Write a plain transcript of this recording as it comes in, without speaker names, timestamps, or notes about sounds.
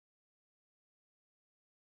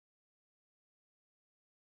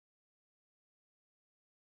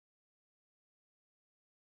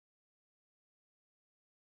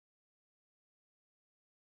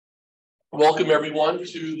Welcome everyone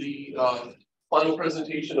to the final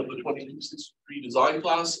presentation of the 2023 design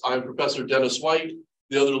class. I'm Professor Dennis Whyte.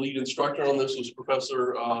 The other lead instructor on this was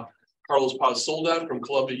Professor Carlos Paz-Soldan from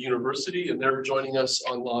Columbia University, and they're joining us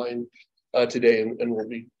online today, and we'll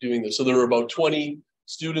be doing this. So there are about 20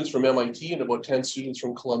 students from MIT and about 10 students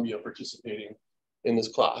from Columbia participating in this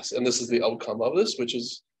class. And this is the outcome of this, which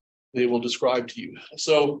is they will describe to you.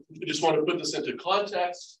 So I just want to put this into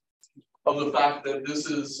context of the fact that this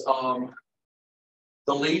is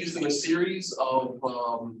the latest in a series of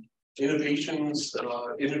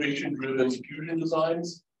innovation-driven fusion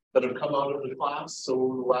designs that have come out of the class. So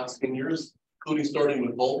over the last 10 years, including starting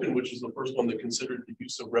with Vulcan, which is the first one that considered the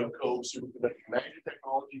use of Revco superconducting magnet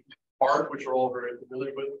technology, ARC, which are all very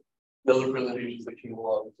familiar with, the other presentations that came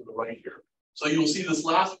along to the right here. So you'll see this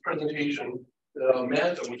last presentation,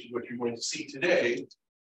 Manta, which is what you're going to see today,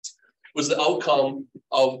 was the outcome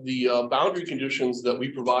of the boundary conditions that we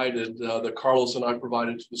provided, that Carlos and I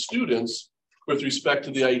provided to the students with respect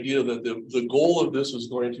to the idea that the goal of this was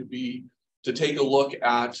going to be to take a look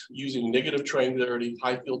at using negative triangularity,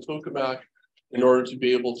 high field tokamak, in order to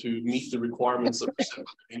be able to meet the requirements that were set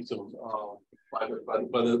by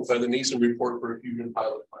the NASEM report for a fusion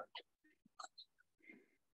pilot plant.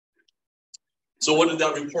 So what did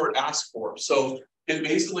that report ask for? So it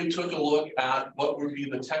basically took a look at what would be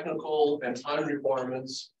the technical and time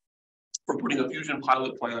requirements for putting a fusion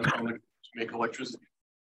pilot plant on to make electricity.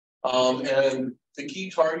 And the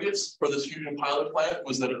key targets for this fusion pilot plant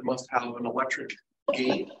was that it must have an electric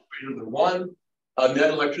gain greater than 1, a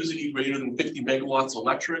net electricity greater than 50 megawatts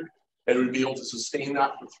electric, and it would be able to sustain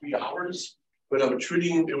that for 3 hours. It would have a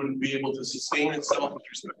tritium, it would be able to sustain itself with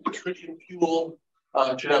respect to tritium fuel,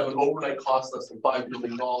 should have an overnight cost less than $5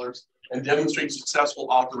 billion, and demonstrate successful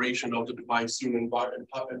operation of the device soon in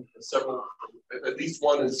several, at least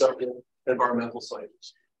one in several environmental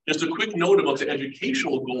cycles. Just a quick note about the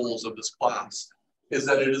educational goals of this class is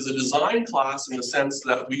that it is a design class in the sense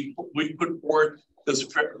that we put forth this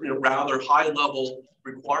rather high level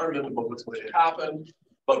requirement about what's going to happen,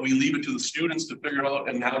 but we leave it to the students to figure out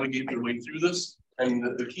and navigate their way through this. And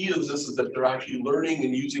the key of this is that they're actually learning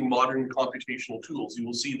and using modern computational tools. You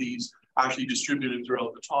will see these actually distributed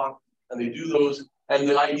throughout the talk, and they do those. And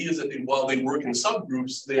the idea is that while they work in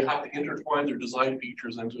subgroups, they have to intertwine their design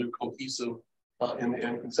features into a cohesive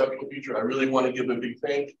and conceptual feature. I really want to give a big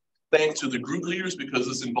thanks to the group leaders, because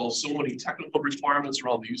this involves so many technical requirements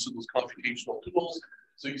around the use of those computational tools.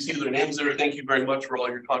 So you see their names there. Thank you very much for all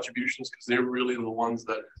your contributions, because they're really the ones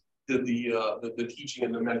that did the teaching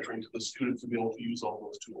and the mentoring to the students to be able to use all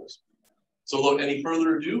those tools. So without any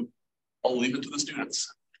further ado, I'll leave it to the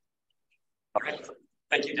students. All right.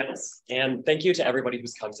 Thank you, Dennis. And thank you to everybody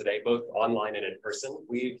who's come today, both online and in person.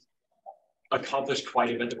 We've accomplished quite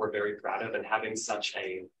a bit that we're very proud of, and having such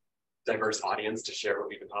a diverse audience to share what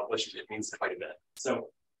we've accomplished, it means quite a bit.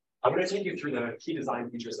 So I'm going to take you through the key design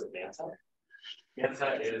features of Manta.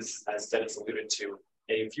 Manta is, as Dennis alluded to,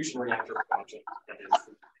 a fusion reactor project that is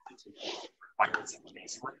requirements of the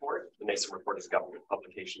NASEM report. The NASEM report is a government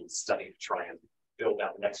publication study to try and build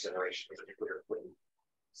out the next generation of the nuclear fleet.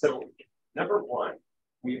 So number one,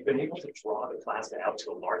 we've been able to draw the plasma out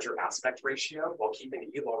to a larger aspect ratio while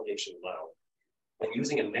keeping elongation low. And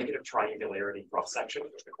using a negative triangularity cross-section,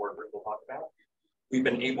 which the core group will talk about, we've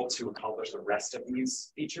been able to accomplish the rest of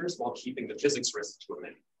these features while keeping the physics risk to a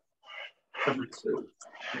minimum. Number two,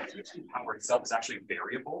 the T2 power itself is actually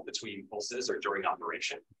variable between pulses or during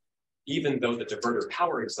operation, even though the diverter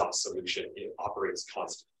power exhaust solution operates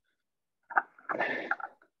constant.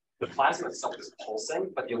 The plasma itself is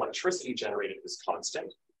pulsing, but the electricity generated is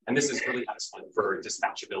constant, and this is really excellent for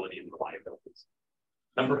dispatchability and reliability.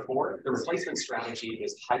 Number four, the replacement strategy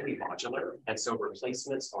is highly modular, and so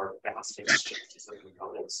replacements are fast exchanges of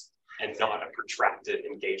components and not a protracted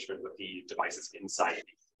engagement with the devices inside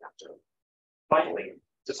the reactor. Finally,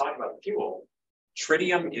 to talk about fuel,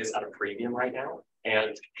 tritium is at a premium right now,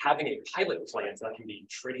 and having a pilot plant that can be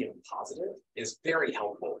tritium positive is very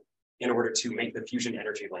helpful in order to make the fusion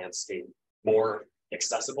energy landscape more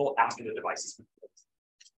accessible after the device is built.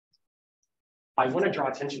 I want to draw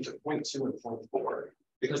attention to point 2 and point 4,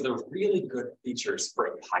 because they're really good features for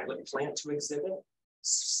a pilot plant to exhibit,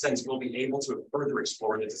 since we'll be able to further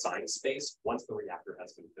explore the design space once the reactor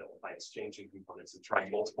has been built by exchanging components and trying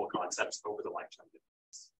multiple concepts over the lifetime of the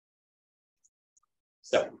device.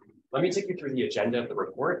 So let me take you through the agenda of the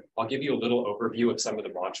report. I'll give you a little overview of some of the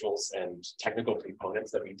modules and technical components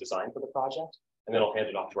that we've designed for the project, and then I'll hand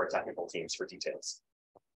it off to our technical teams for details.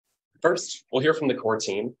 First, we'll hear from the core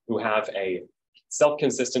team, who have a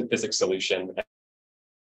self-consistent physics solution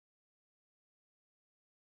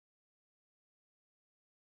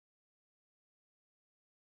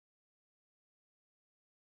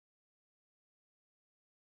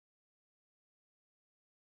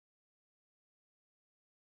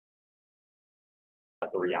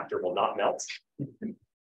the reactor will not melt.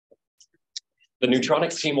 The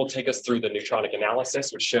neutronics team will take us through the neutronic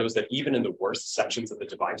analysis, which shows that even in the worst sections of the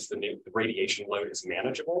device, the radiation load is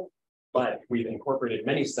manageable, but we've incorporated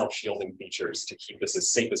many self-shielding features to keep this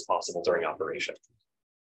as safe as possible during operation.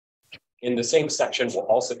 In the same section, we'll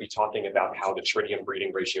also be talking about how the tritium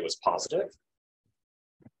breeding ratio is positive.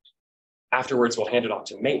 Afterwards, we'll hand it off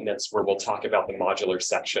to maintenance, where we'll talk about the modular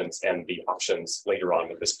sections and the options later on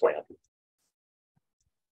with this plan.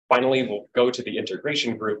 Finally, we'll go to the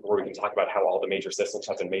integration group where we can talk about how all the major systems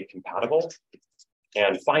have been made compatible.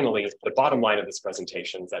 And finally, the bottom line of this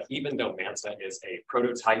presentation is that even though MANTA is a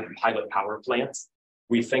prototype pilot power plant,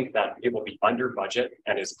 we think that it will be under budget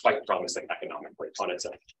and is quite promising economically on its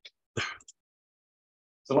own.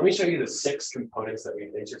 So let me show you the 6 components that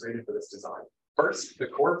we've integrated for this design. First, the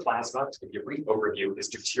core plasma, to give you a brief overview, is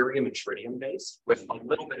deuterium and tritium based with a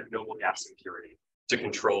little bit of noble gas impurity to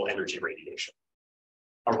control energy radiation.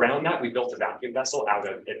 Around that, we built a vacuum vessel out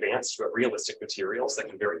of advanced but realistic materials that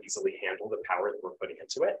can very easily handle the power that we're putting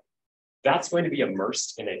into it. That's going to be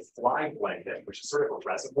immersed in a fly blended, which is sort of a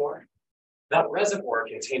reservoir. That reservoir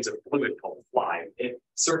contains a fluid called fly. It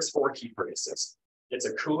serves 4 key purposes. It's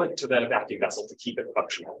a coolant to the vacuum vessel to keep it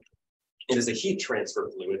functional. It is a heat transfer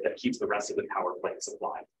fluid that keeps the rest of the power plant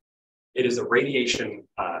supplied. It is a radiation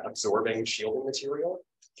absorbing shielding material,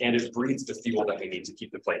 and it breathes the fuel that we need to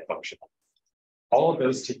keep the plant functional. All of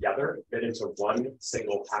those together fit into one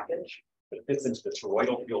single package that fits into the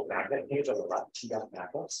toroidal field magnet page on the left, TF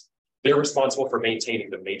magnets. They're responsible for maintaining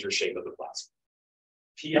the major shape of the plasma.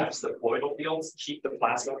 PFs, the colloidal fields, keep the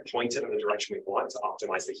plasma pointed in the direction we want to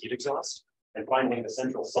optimize the heat exhaust. And finally, the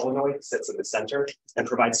central solenoid sits in the center and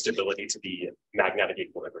provides stability to the magnetic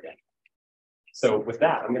equilibrium. So with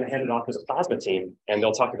that, I'm going to hand it off to the plasma team, and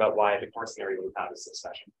they'll talk about why the core scenario we have is so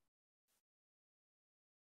special.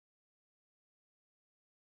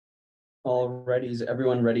 Alrighty, is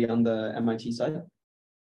everyone ready on the MIT side?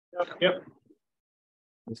 Yep.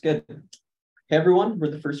 That's good. Hey everyone,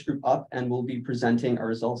 we're the first group up and we'll be presenting our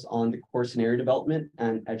results on the core scenario development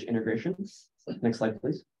and edge integration. Next slide,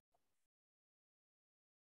 please.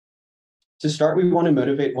 To start, we want to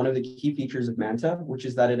motivate one of the key features of MANTA, which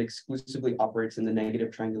is that it exclusively operates in the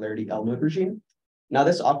negative triangularity L mode regime. Now,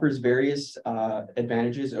 this offers various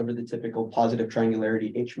advantages over the typical positive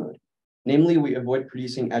triangularity H mode. Namely, we avoid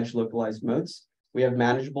producing edge localized modes. We have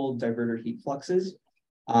manageable diverter heat fluxes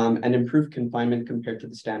and improved confinement compared to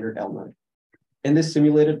the standard L mode. In this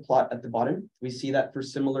simulated plot at the bottom, we see that for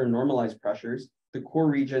similar normalized pressures, the core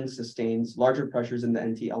region sustains larger pressures in the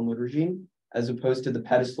NT L mode regime, as opposed to the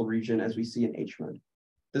pedestal region as we see in H mode.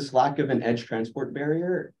 This lack of an edge transport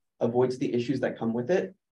barrier avoids the issues that come with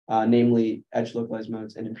it, namely edge localized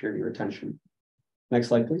modes and impurity retention. Next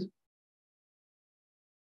slide, please.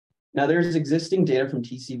 Now, there's existing data from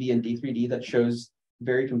TCV and D3D that shows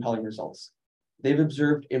very compelling results. They've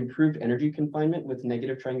observed improved energy confinement with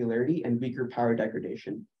negative triangularity and weaker power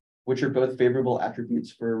degradation, which are both favorable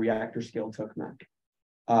attributes for a reactor scale tokamak.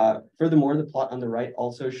 Furthermore, the plot on the right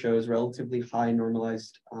also shows relatively high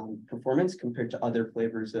normalized performance compared to other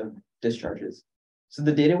flavors of discharges. So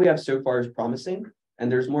the data we have so far is promising, and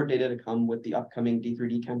there's more data to come with the upcoming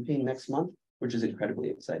D3D campaign next month, which is incredibly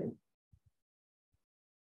exciting.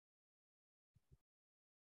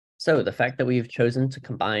 So the fact that we've chosen to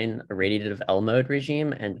combine a radiative L mode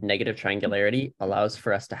regime and negative triangularity allows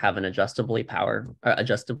for us to have an adjustable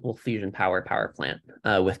fusion power plant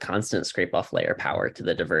with constant scrape-off layer power to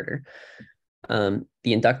the diverter.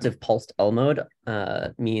 The inductive pulsed L mode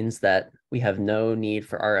means that we have no need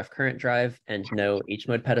for RF current drive and no H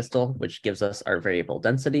mode pedestal, which gives us our variable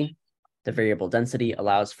density. The variable density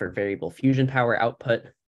allows for variable fusion power output.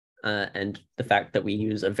 And the fact that we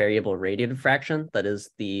use a variable radiative fraction, that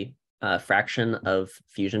is the fraction of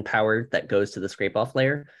fusion power that goes to the scrape-off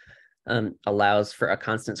layer, allows for a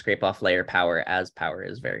constant scrape-off layer power as power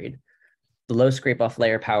is varied. The low scrape-off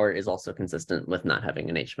layer power is also consistent with not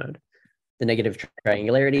having an H mode. The negative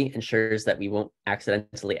triangularity ensures that we won't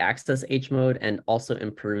accidentally access H mode and also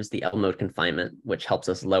improves the L mode confinement, which helps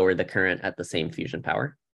us lower the current at the same fusion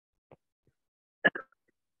power.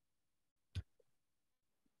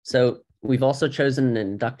 So we've also chosen an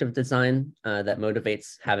inductive design that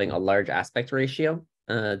motivates having a large aspect ratio,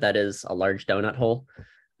 that is a large donut hole.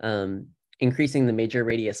 Increasing the major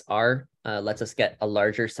radius R lets us get a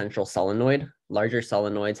larger central solenoid. Larger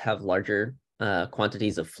solenoids have larger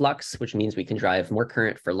quantities of flux, which means we can drive more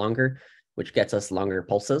current for longer, which gets us longer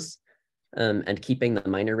pulses. And keeping the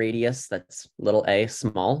minor radius, that's little a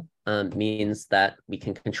small, means that we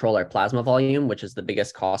can control our plasma volume, which is the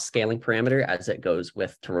biggest cost scaling parameter as it goes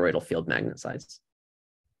with toroidal field magnet size.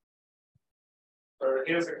 All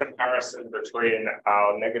here's a comparison between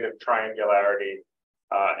our negative triangularity,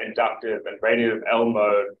 inductive and radiative L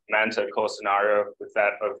mode Manta core scenario with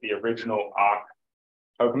that of the original ARC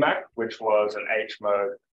tokamak, which was an H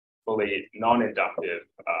mode fully non-inductive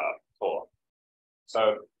core.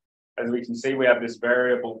 So as we can see, we have this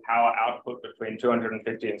variable power output between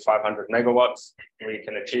 250 and 500 megawatts. We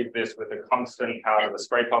can achieve this with a constant power to the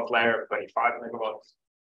scrape-off layer of 25 megawatts.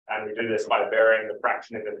 And we do this by varying the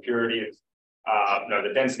fraction of impurities,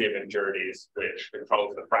 the density of impurities, which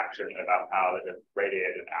controls the fraction of our power that is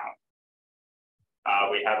radiated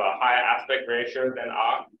out. We have a higher aspect ratio than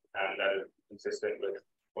ARC, and that is consistent with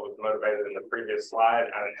what was motivated in the previous slide,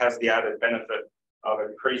 and it has the added benefit of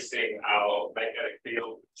increasing our magnetic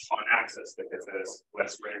field on axis because there's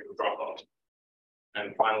less radical drop off.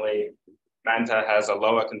 And finally, Manta has a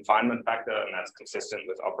lower confinement factor, and that's consistent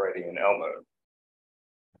with operating in L mode.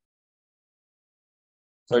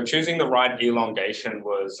 So choosing the right elongation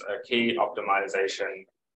was a key optimization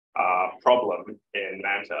problem in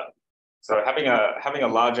Manta. So having a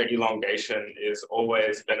larger elongation is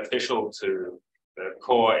always beneficial to the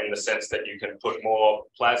core in the sense that you can put more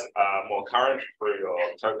current through your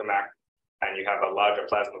tokamak, and you have a larger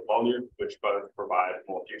plasma volume, which both provide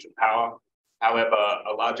more fusion power. However,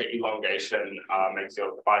 a larger elongation makes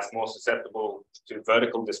your device more susceptible to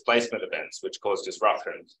vertical displacement events, which cause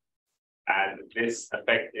disruptions. And this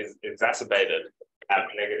effect is exacerbated at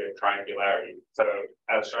negative triangularity. So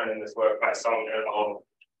as shown in this work by Song et al.,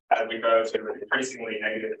 as we go to increasingly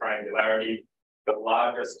negative triangularity, the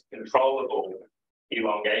largest controllable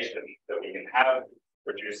elongation that we can have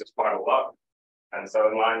reduces quite a lot. And so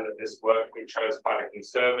in line with this work, we chose quite a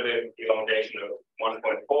conservative elongation of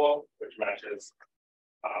 1.4, which matches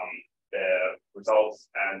their results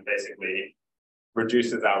and basically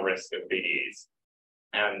reduces our risk of BDEs.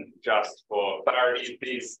 And just for clarity,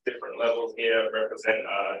 these different levels here represent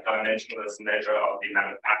a dimensionless measure of the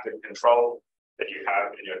amount of active control that you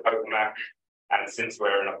have in your tokamak. And since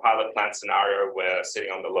we're in a pilot plant scenario, we're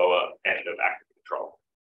sitting on the lower end of active control.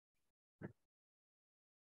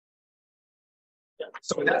 Yeah.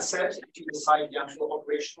 So with that said, to decide the actual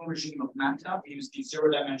operational regime of Manta, we use the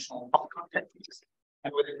zero-dimensional tokamak techniques.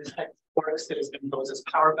 And whether this technique works, it has been imposed as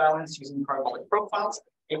power balance using parabolic profiles.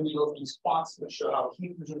 And we yield these plots which show how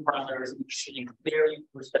heat fusion parameters change vary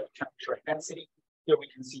with respect to temperature and density. Here we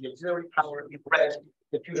can see the auxiliary power in red,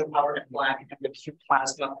 the fusion power in black, and the Q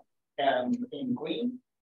plasma in green.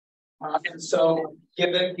 And so,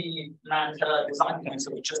 given the Manta design points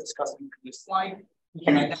that we just discussed in the previous slide, we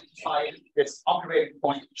can identify this operating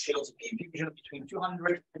point which yields P fusion between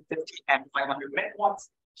 250 and 500 megawatts,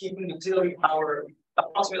 keeping the auxiliary power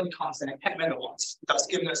approximately constant at 10 megawatts, thus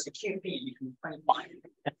giving us a QP between 25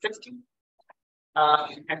 and 50.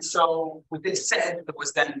 And so, with this said, it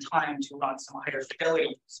was then time to run some higher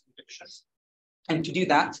fidelity predictions. And to do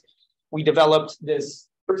that, we developed this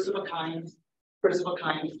first of a kind,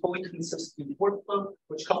 fully consistent workflow,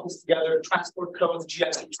 which couples together transport codes,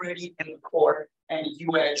 GX trinity in the core, and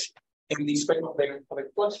UEdge in the scrape-off layer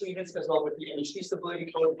flux regions, as well with the MHD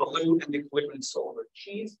stability code, blue, and the equilibrium solar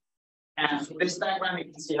cheese. And from this diagram, you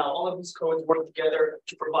can see how all of these codes work together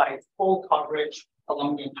to provide full coverage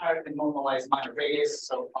along the entire normalized minor radius,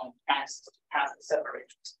 so from axis to path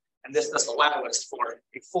separations. And this does allow us for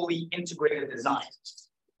a fully integrated design.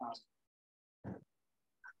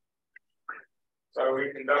 So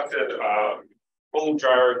we conducted full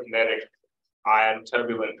gyrokinetic ion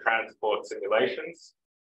turbulent transport simulations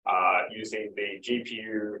using the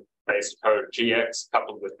GPU-based code GX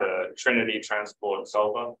coupled with the Trinity transport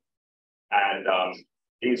solver. And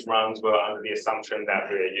these runs were under the assumption that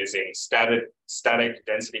we are using static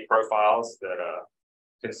density profiles that are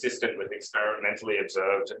consistent with experimentally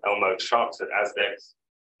observed L-mode shocks at ASDEX.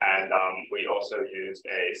 And we also used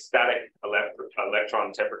a static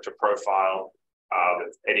electron temperature profile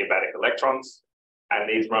with adiabatic electrons. And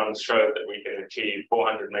these runs showed that we can achieve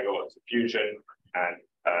 400 megawatts of fusion and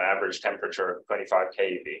an average temperature of 25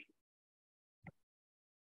 keV.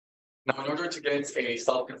 Now, in order to get a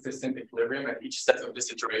self-consistent equilibrium at each step of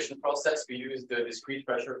this iteration process, we use the discrete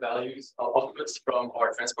pressure values outputs from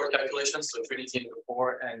our transport calculations, so Trinity in the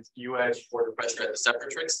core and UEdge for the pressure at the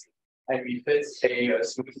separatrix. And we fit a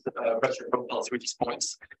smooth pressure profile through these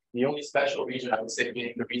points. The only special region, I would say,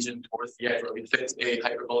 being the region towards the edge where we fit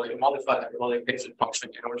a modified hyperbolic Paschen function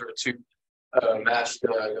in order to match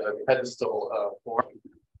the pedestal form.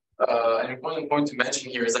 An important point to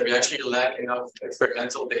mention here is that we actually lack enough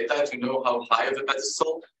experimental data to know how high of a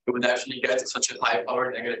pedestal we would actually get such a high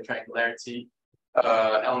power negative triangularity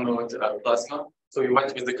L-mode plasma. So we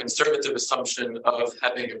went with the conservative assumption of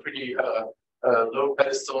having a pretty low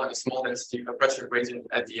pedestal and a small density pressure gradient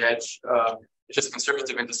at the edge, it's just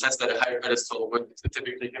conservative in the sense that a higher pedestal would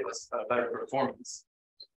typically give us better performance.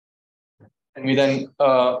 And we then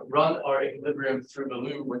run our equilibrium through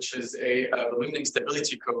Baloo, which is a ballooning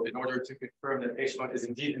stability code, in order to confirm that H1 is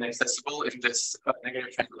indeed inaccessible in this negative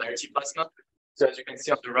triangularity plasma. So as you can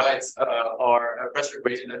see on the right, our pressure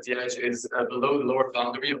gradient at the edge is below the lower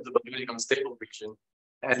boundary of the ballooning unstable region.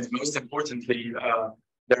 And most importantly,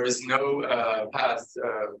 there is no path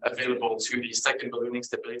available to the second ballooning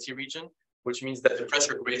stability region, which means that the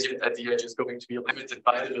pressure gradient at the edge is going to be limited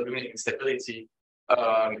by the ballooning instability,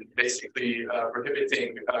 basically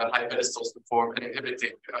prohibiting high pedestals to form and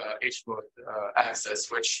inhibiting H-mode access,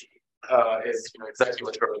 which is exactly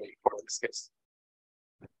what we're looking for in this case.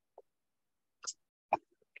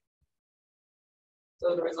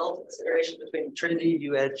 So the result of this iteration between Trinity,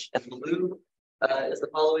 U-edge, and Baloo is the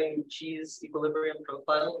following cheese equilibrium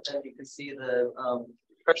profile. And you can see the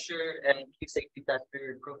pressure and Q safety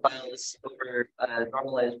factor profiles over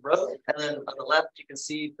normalized rho. And then on the left, you can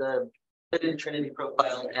see the fitted Trinity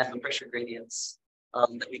profile and the pressure gradients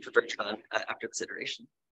that we converged on after this iteration.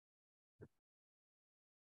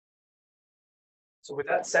 So with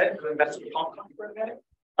that said, going back to the tokamak for a minute,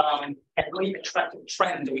 a really attractive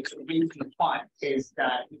trend that we could read from the plot is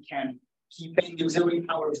that we can keep the auxiliary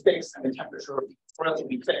power fixed and the temperature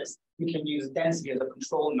relatively fixed. We can use density as a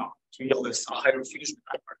control knob to yield us a higher fusion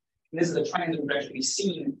power. And this is a trend that we've actually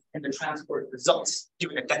seen in the transport results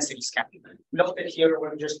doing a density scan. Note that here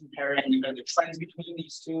we're just comparing the trends between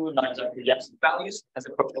these two, not exactly the absolute values, as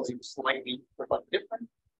the profiles are slightly different.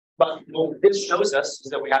 But what this shows us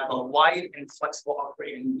is that we have a wide and flexible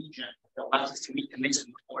operating region that allows us to meet the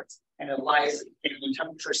mixing reports, and it lies in the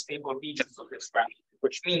temperature stable regions of this graph,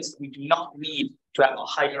 which means we do not need to have a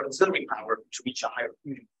higher auxiliary power to reach a higher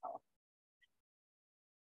fusion power.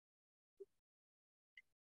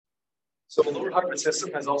 So the lower hybrid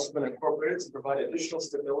system has also been incorporated to provide additional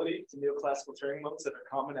stability to neoclassical Turing modes that are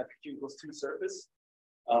common at the Q+2 surface.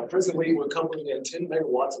 Presently, we're coupling in 10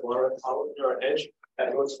 megawatts of RF power near our edge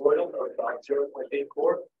at North Florida, or about 0.8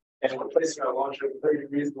 core, and we're placing our launcher at 30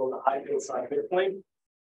 degrees below the high field side midpoint.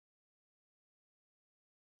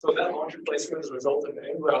 So that launcher placement has resulted in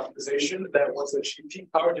angular optimization that wants to achieve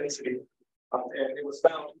peak power density, and it was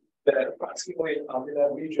found that approximately in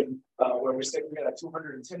that region where we're sticking it at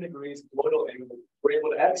 210 degrees colloidal angle, we're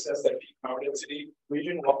able to access that peak power density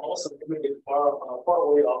region while also moving it far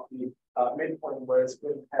away off the midpoint where it's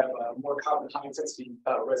going to have more common high intensity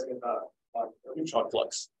resonant neutron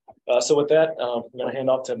flux. So with that, I'm going to hand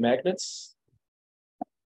off to magnets.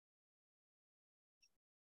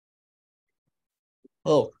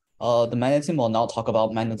 The magnet team will now talk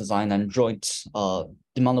about magnet design and joint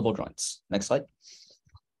demountable joints. Next slide.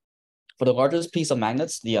 For the largest piece of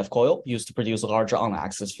magnets, the F coil, used to produce a larger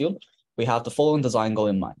on-axis field, we have the following design goal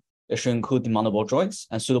in mind. It should include demountable joints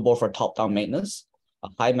and suitable for top-down maintenance, a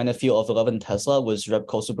high magnet field of 11 Tesla with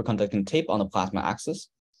Repco superconducting tape on the plasma axis.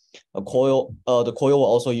 The coil will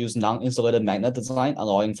also use non-insulated magnet design,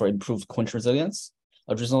 allowing for improved quench resilience.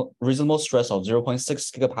 A reasonable stress of 0.6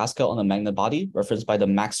 gigapascal on the magnet body, referenced by the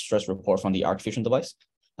max stress report from the arc fusion device.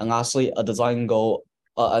 And lastly, a design goal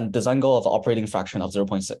of operating fraction of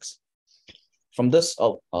 0.6. From this,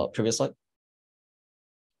 previous slide.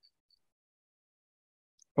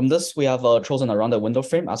 From this, we have chosen a rounded window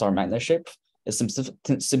frame as our magnet shape. Its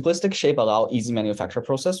simplistic shape allows easy manufacture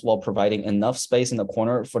process while providing enough space in the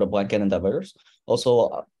corner for the blanket and dividers.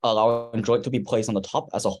 Also allowing joint to be placed on the top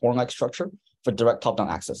as a horn-like structure for direct top-down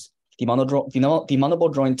access.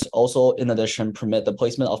 Demountable joints also, in addition, permit the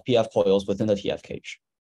placement of PF coils within the TF cage.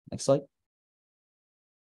 Next slide.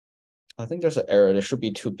 I think there's an error. There should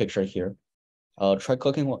be two pictures here. Try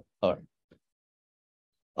clicking one. A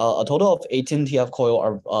total of 18 TF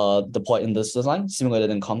coil are deployed in this design, simulated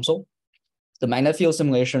in console. The magnet field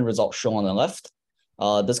simulation results shown on the left.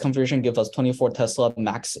 This configuration gives us 24 Tesla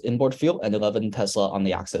max inboard field and 11 Tesla on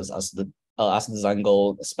the axis as the design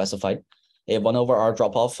goal specified. A 1/r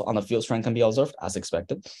drop-off on the field strength can be observed as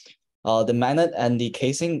expected. The magnet and the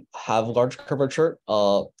casing have large curvature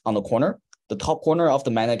on the corner. The top corner of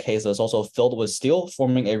the magnet case is also filled with steel,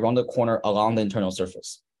 forming a rounded corner along the internal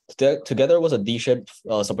surface. Together with a D-shaped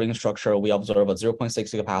supporting structure, we observe a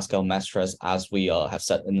 0.6 gigapascal mass stress as we have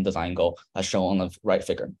set in the design goal, as shown on the right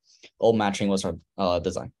figure, all matching with our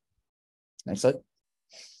design. Next slide.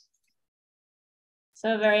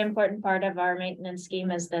 So a very important part of our maintenance scheme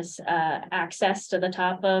is this access to the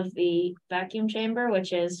top of the vacuum chamber,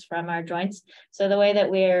 which is from our joints. So the way that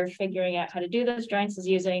we're figuring out how to do those joints is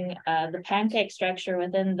using the pancake structure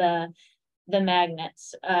within the the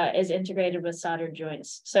magnets is integrated with soldered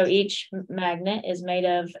joints. So each magnet is made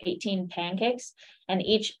of 18 pancakes, and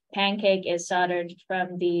each pancake is soldered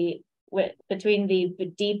from between the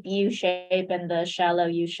deep U shape and the shallow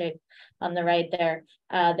U shape on the right there.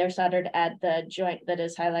 They're soldered at the joint that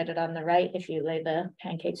is highlighted on the right if you lay the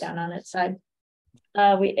pancake down on its side.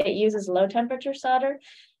 It uses low temperature solder,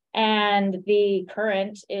 and the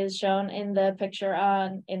current is shown in the picture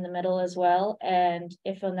in the middle as well. And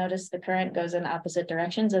if you'll notice, the current goes in opposite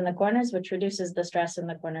directions in the corners, which reduces the stress in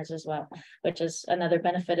the corners as well, which is another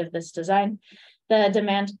benefit of this design. The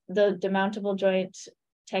demountable joint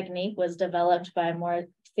technique was developed by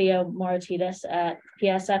Theo Moratides at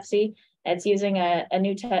PSFC. It's using a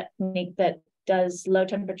new technique that does low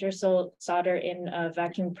temperature solder in a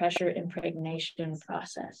vacuum pressure impregnation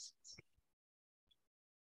process.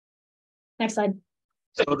 Next slide.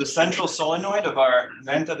 So the central solenoid of our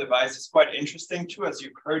Manta device is quite interesting too. As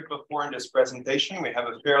you've heard before in this presentation, we have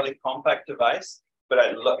a fairly compact device, but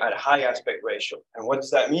at a high aspect ratio. And what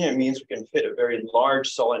does that mean? It means we can fit a very large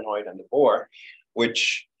solenoid on the bore,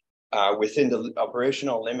 which within the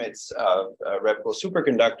operational limits of replicable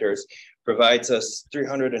superconductors provides us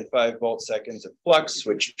 305 volt seconds of flux,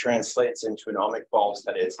 which translates into an ohmic pulse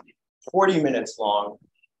that is 40 minutes long,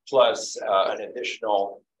 plus an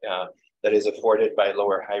additional that is afforded by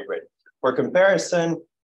lower hybrid. For comparison,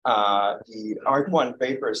 the ARC1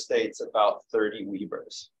 paper states about 30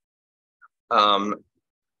 Webers.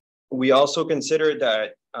 We also consider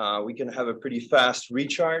that we can have a pretty fast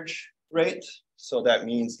recharge rate. So that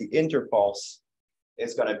means the interpulse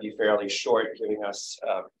is going to be fairly short, giving us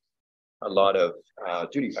a lot of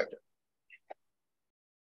duty factor.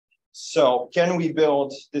 So can we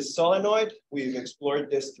build this solenoid? We've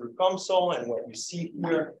explored this through COMSOL, and what you see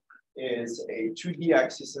here is a 2D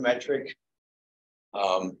axisymmetric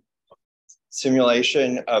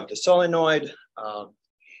simulation of the solenoid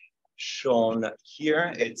shown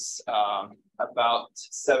here. It's about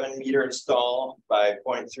 7 meters tall by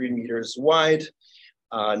 0.3 meters wide.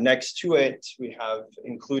 Next to it, we have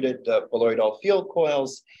included the colloidal field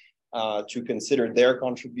coils to consider their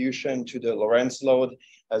contribution to the Lorentz load,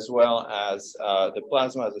 as well as the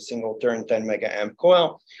plasma as a single turn 10 mega amp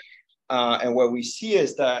coil. And what we see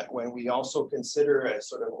is that when we also consider a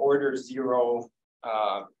sort of order zero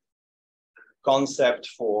concept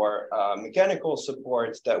for mechanical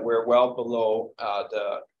support, that we're well below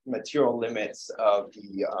the material limits of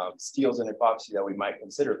the steels and epoxy that we might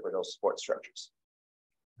consider for those support structures.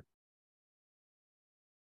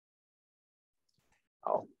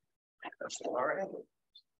 Oh, that's all right.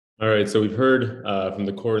 All right, so we've heard from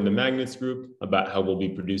the core and the magnets group about how we'll be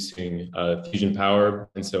producing fusion power.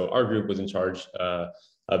 And so our group was in charge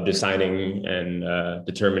of designing and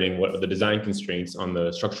determining what the design constraints on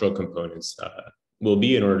the structural components will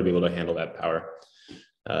be in order to be able to handle that power.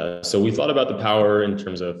 So we thought about the power in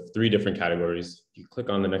terms of 3 different categories. If you click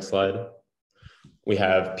on the next slide, we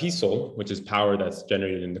have PSOL, which is power that's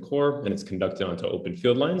generated in the core and it's conducted onto open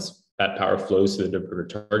field lines. That power flows to the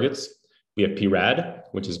diverter targets. We have PRAD,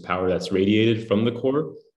 which is power that's radiated from the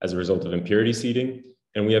core as a result of impurity seeding.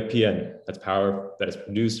 And we have PN, that's power that is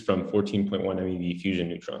produced from 14.1 MeV fusion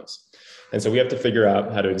neutrons. And so we have to figure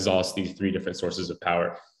out how to exhaust these 3 different sources of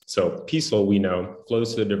power. So PSOL, we know,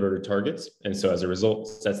 flows to the diverter targets. And so as a result,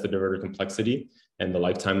 sets the diverter complexity and the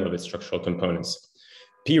lifetime of its structural components.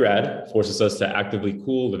 PRAD forces us to actively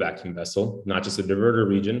cool the vacuum vessel, not just the diverter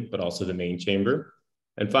region, but also the main chamber.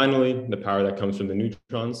 And finally, the power that comes from the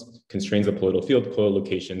neutrons constrains the colloidal field coil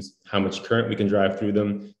locations, how much current we can drive through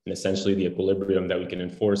them, and essentially the equilibrium that we can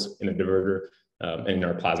enforce in a diverter and in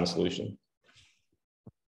our plasma solution.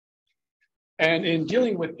 And in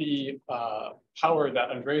dealing with the power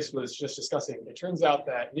that Andres was just discussing, it turns out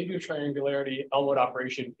that negative triangularity L-mode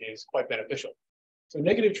operation is quite beneficial. So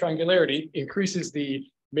negative triangularity increases the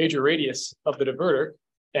major radius of the diverter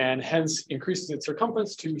and hence increases its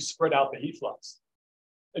circumference to spread out the heat flux.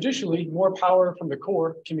 Additionally, more power from the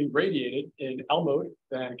core can be radiated in L mode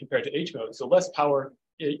than compared to H mode, so less power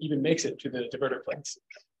even makes it to the diverter plates.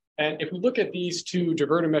 And if we look at these 2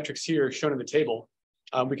 diverter metrics here shown in the table,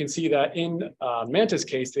 we can see that in Manta's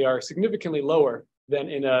case, they are significantly lower than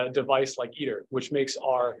in a device like ITER, which makes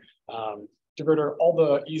our diverter all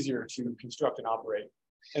the easier to construct and operate.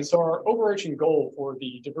 And so our overarching goal for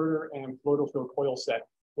the diverter and colloidal field coil set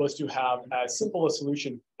was to have as simple a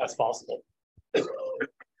solution as possible.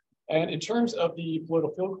 And in terms of the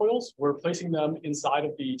colloidal field coils, we're placing them inside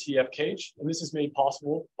of the TF cage, and this is made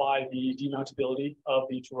possible by the demountability of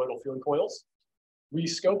the toroidal field coils. We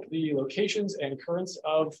scoped the locations and currents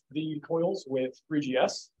of the coils with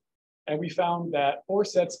 3GS, and we found that 4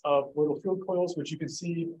 sets of colloidal field coils, which you can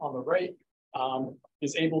see on the right,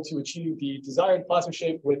 is able to achieve the desired plasma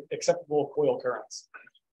shape with acceptable coil currents.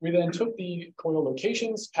 We then took the coil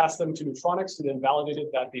locations, passed them to neutronics, who then validated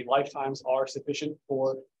that the lifetimes are sufficient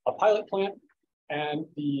for a pilot plant. And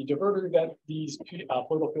the diverter that these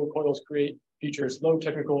floatable field coils create features low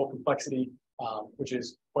technical complexity, which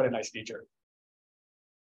is quite a nice feature.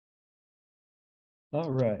 All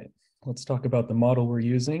right, let's talk about the model we're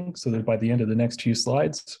using so that by the end of the next few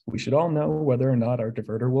slides, we should all know whether or not our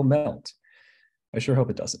diverter will melt. I sure hope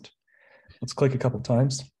it doesn't. Let's click a couple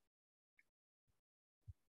times.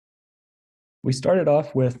 We started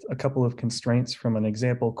off with a couple of constraints from an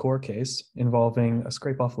example core case involving a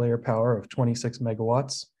scrape-off layer power of 26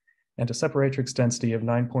 megawatts and a separatrix density of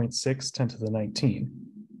 9.6 10 to the 19.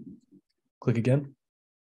 Click again.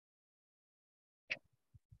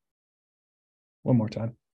 One more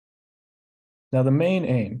time. Now the main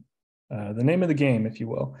aim, the name of the game, if you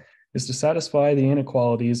will, is to satisfy the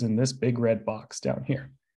inequalities in this big red box down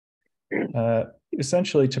here.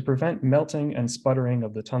 Essentially, to prevent melting and sputtering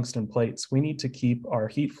of the tungsten plates, we need to keep our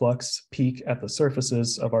heat flux peak at the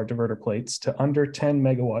surfaces of our diverter plates to under 10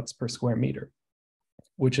 megawatts per square meter,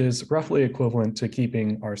 which is roughly equivalent to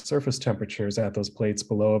keeping our surface temperatures at those plates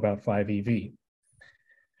below about 5 EV.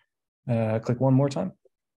 Click one more time.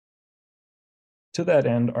 To that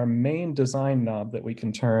end, our main design knob that we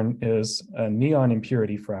can turn is a neon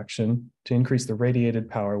impurity fraction to increase the radiated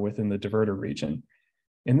power within the diverter region.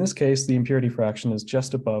 In this case, the impurity fraction is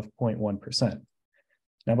just above 0.1%.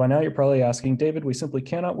 Now, by now you're probably asking, David, we simply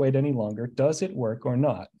cannot wait any longer. Does it work or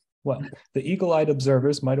not? Well, the eagle-eyed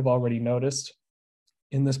observers might have already noticed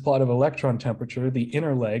in this plot of electron temperature, the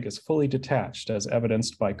inner leg is fully detached as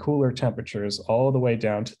evidenced by cooler temperatures all the way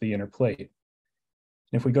down to the inner plate.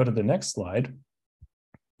 If we go to the next slide,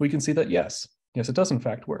 we can see that yes, it does in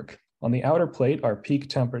fact work. On the outer plate, our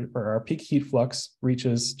peak heat flux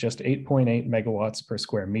reaches just 8.8 megawatts per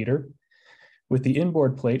square meter. With the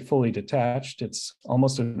inboard plate fully detached, it's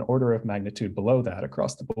almost an order of magnitude below that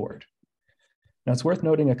across the board. Now it's worth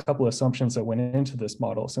noting a couple assumptions that went into this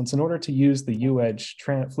model, since in order to use the U-Edge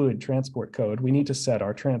fluid transport code, we need to set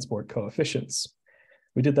our transport coefficients.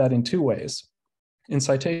 We did that in two ways. In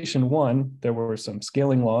citation 1, there were some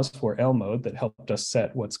scaling laws for L mode that helped us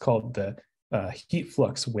set what's called the heat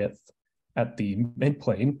flux width at the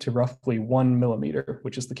midplane to roughly 1 millimeter,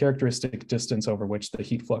 which is the characteristic distance over which the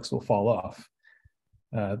heat flux will fall off.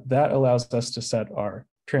 That allows us to set our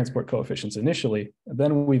transport coefficients initially.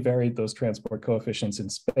 Then we varied those transport coefficients in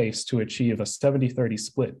space to achieve a 70-30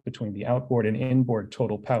 split between the outboard and inboard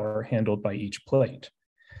total power handled by each plate.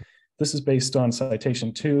 This is based on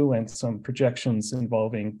citation 2 and some projections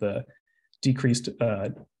involving the decreased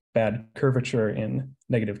bad curvature in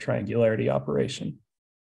negative triangularity operation.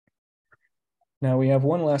 Now we have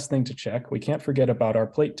one last thing to check. We can't forget about our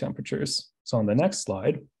plate temperatures. So on the next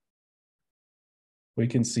slide, we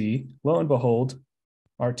can see, lo and behold,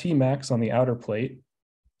 our Tmax on the outer plate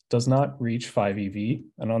does not reach 5 EV,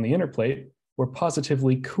 and on the inner plate, we're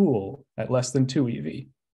positively cool at less than 2 EV,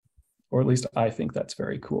 or at least I think that's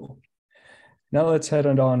very cool. Now let's head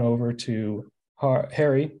on over to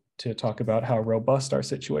Harry to talk about how robust our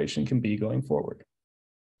situation can be going forward.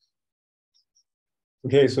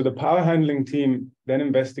 Okay, so the power handling team then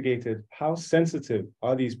investigated how sensitive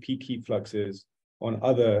are these peak heat fluxes on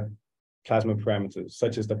other plasma parameters,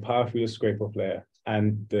 such as the power through the scrape-off layer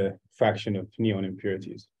and the fraction of neon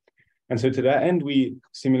impurities. And so to that end, we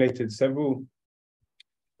simulated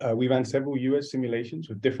we ran several US simulations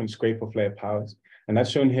with different scrape-off layer powers. And that's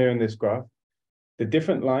shown here in this graph. The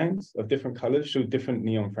different lines of different colors show different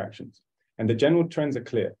neon fractions. And the general trends are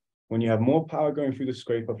clear. When you have more power going through the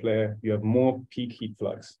scrape-off layer, you have more peak heat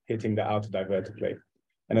flux hitting the outer diverter plate.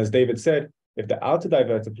 And as David said, if the outer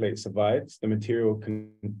diverter plate survives the material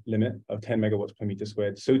limit of 10 megawatts per meter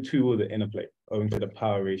squared, so too will the inner plate, owing to the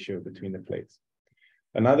power ratio between the plates.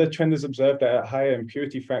 Another trend is observed that at higher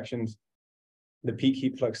impurity fractions, the peak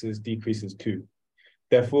heat fluxes decreases too.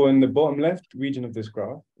 Therefore, in the bottom left region of this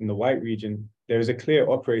graph, in the white region, there is a clear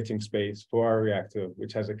operating space for our reactor,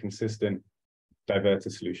 which has a consistent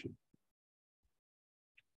diverter solution.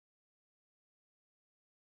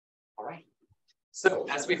 All right. So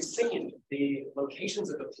as we've seen, the locations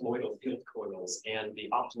of the colloidal field coils and the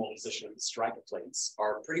optimal position of the striker plates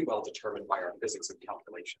are pretty well determined by our physics and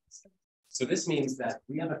calculations. So this means that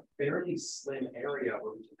we have a fairly slim area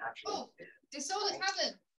where we can actually. Oh, disordered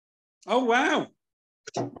heaven. Oh, wow.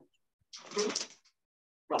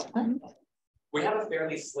 Well, we have a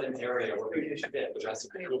fairly slim area where we can fit the rest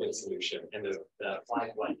of the cooling solution and the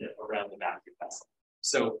flag blanket around the vacuum vessel.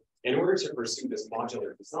 So in order to pursue this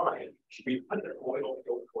modular design, we put the colloidal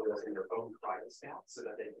field coils in their own cryo rheostat so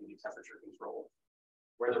that they can be temperature controlled,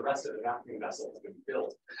 where the rest of the vacuum vessel has been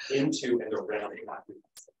built into and around the vacuum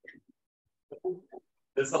vessel.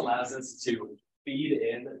 This allows us to feed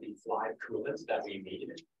in the fly coolant that we need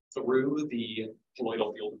through the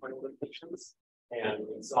colloidal field point locations and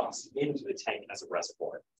exhaust into the tank as a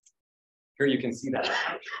reservoir. Here you can see that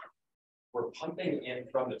we're pumping in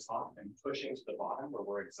from the top and pushing to the bottom where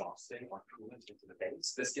we're exhausting our coolant into the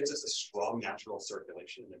base. This gives us a strong natural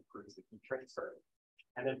circulation and improves the heat transfer.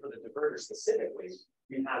 And then for the diverter specifically,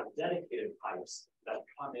 we have dedicated pipes that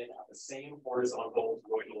come in at the same horizontal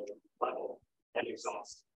colloidal level and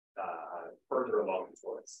exhaust further along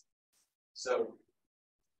towards. So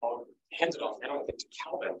I'll hand it off now, I think, to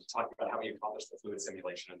Calvin to talk about how we accomplish the fluid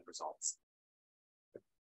simulation and the results.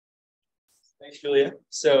 Thanks, Julia.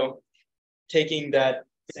 So taking that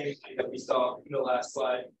same thing that we saw in the last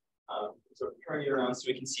slide, sort of turning it around so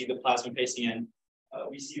we can see the plasma facing in,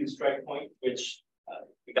 we see the strike point, which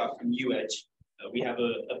we got from U-edge. We have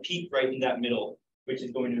a peak right in that middle, which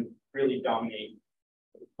is going to really dominate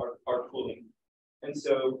our cooling. And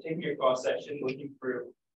so taking your cross section, looking for,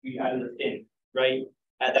 we added a fin right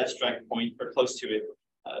at that strike point or close to it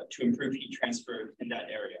to improve heat transfer in that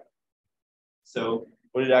area. So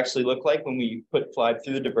what did it actually look like when we put fly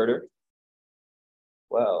through the diverter?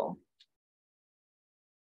 Well,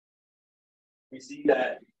 we see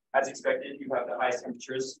that as expected, you have the highest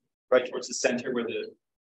temperatures right towards the center where the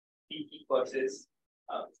heat flux is,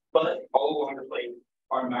 but all along the plate,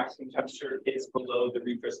 our maximum temperature is below the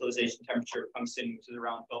recrystallization temperature, comes in to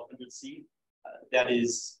around 1200 C. That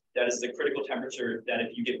is the critical temperature that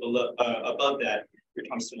if you get below above that, your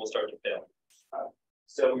tungsten will start to fail.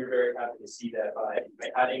 So we're very happy to see that by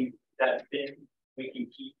adding that fin, we can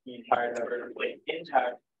keep the entire diverter plate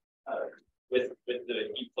intact with the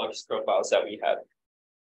heat flux profiles that we have.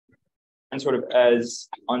 And sort of as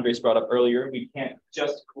Andres brought up earlier, we can't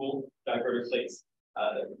just cool diverter plates.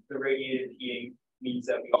 The radiated heating means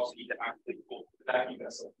that we also need to actively cool the vacuum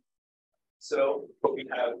vessel. So what we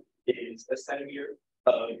have is a centimeter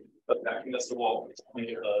of vacuum vessel wall, it's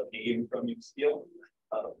made of medium chromium steel,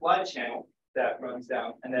 a fly channel that runs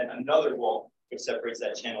down, and then another wall which separates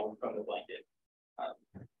that channel from the blanket.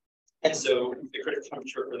 And so the critical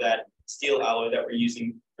temperature for that steel alloy that we're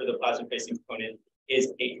using for the plasma facing component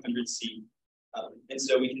is 800 C. And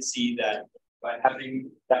so we can see that by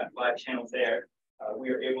having that fly channel there,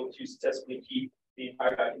 we are able to successfully keep the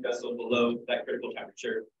entire vacuum vessel below that critical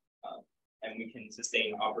temperature, and we can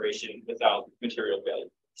sustain operation without material failure.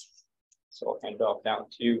 So I'll hand it off now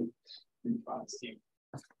to Steve.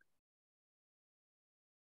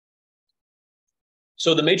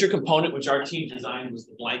 So the major component which our team designed was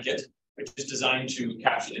the blanket, which is designed to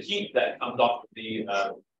capture the heat that comes off of the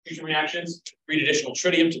fusion reactions, create additional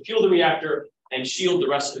tritium to fuel the reactor, and shield the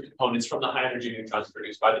rest of the components from the high energy neutrons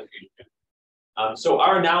produced by the fusion. So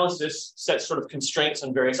our analysis sets sort of constraints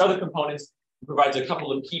on various other components, provides a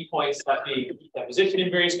couple of key points, that being deposition in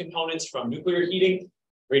various components from nuclear heating,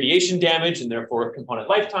 radiation damage, and therefore component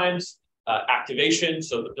lifetimes, activation,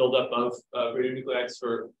 so the buildup of radionuclides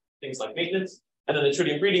for things like maintenance, and then the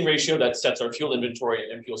tritium breeding ratio that sets our fuel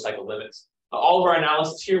inventory and fuel cycle limits. All of our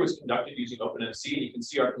analysis here was conducted using OpenMC. You can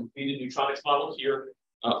see our completed neutronics model here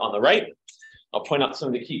on the right. I'll point out some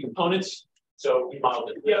of the key components. So we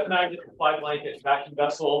modeled the PF magnet, the fly blanket, vacuum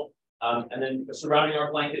vessel, and then surrounding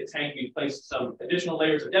our blanket tank, we placed some additional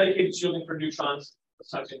layers of dedicated shielding for neutrons,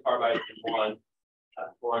 tungsten carbide and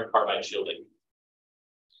boron carbide shielding.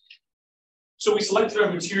 So we selected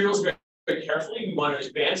our materials very carefully. We wanted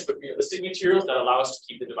advanced but realistic materials that allow us to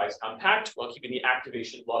keep the device compact while keeping the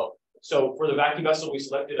activation low. So for the vacuum vessel, we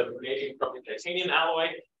selected a vanadium chromium titanium alloy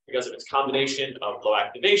because of its combination of low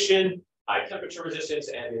activation, high temperature resistance,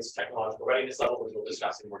 and its technological readiness level, which we'll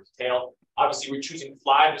discuss in more detail. Obviously, we're choosing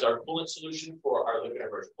fly as our coolant solution for our liquid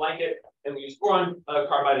immersion blanket, and we use boron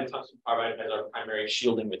carbide and tungsten carbide as our primary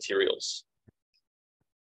shielding materials.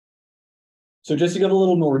 So just to give a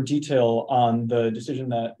little more detail on the decision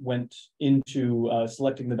that went into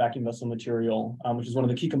selecting the vacuum vessel material, which is one of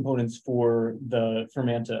the key components for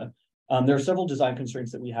MANTA. There are several design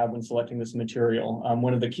constraints that we have when selecting this material.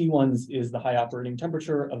 One of the key ones is the high operating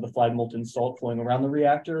temperature of the fly molten salt flowing around the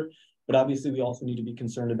reactor. But obviously, we also need to be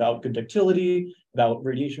concerned about good ductility, about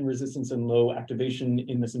radiation resistance and low activation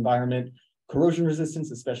in this environment. Corrosion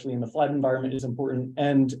resistance, especially in the flight environment, is important.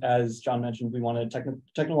 And as John mentioned, we want a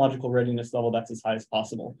technological readiness level that's as high as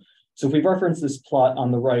possible. So if we reference this plot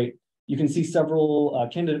on the right, you can see several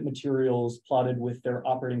candidate materials plotted with their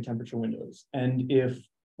operating temperature windows. And if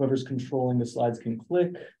whoever's controlling the slides can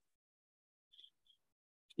click,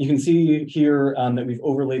 you can see here that we've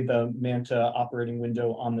overlaid the MANTA operating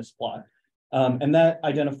window on this plot. And that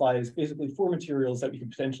identifies basically 4 materials that we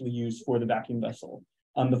could potentially use for the vacuum vessel.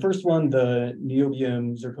 The first one, the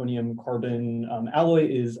niobium, zirconium, carbon alloy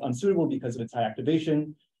is unsuitable because of its high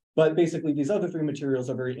activation. But basically these other 3 materials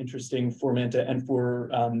are very interesting for Manta and for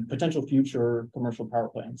potential future commercial power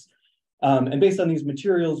plants. And based on these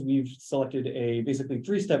materials, we've selected a basically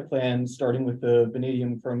 3-step plan, starting with the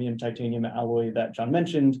vanadium, chromium, titanium alloy that John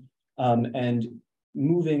mentioned, and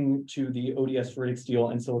moving to the ODS ferritic steel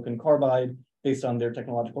and silicon carbide based on their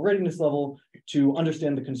technological readiness level to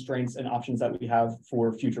understand the constraints and options that we have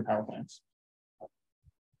for future power plants.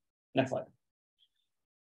 Next slide.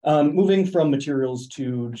 Moving from materials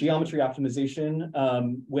to geometry optimization,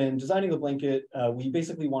 when designing the blanket, we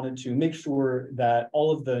basically wanted to make sure that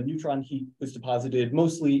all of the neutron heat was deposited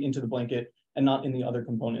mostly into the blanket and not in the other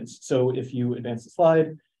components. So if you advance the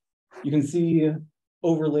slide, you can see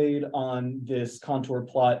overlaid on this contour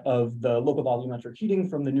plot of the local volumetric heating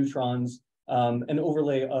from the neutrons, an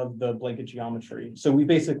overlay of the blanket geometry. So we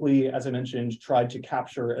basically, as I mentioned, tried to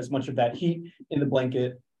capture as much of that heat in the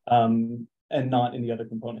blanket and not in the other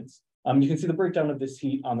components. You can see the breakdown of this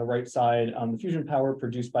heat on the right side, the fusion power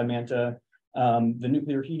produced by Manta, the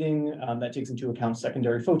nuclear heating that takes into account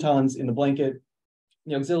secondary photons in the blanket,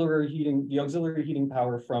 the auxiliary heating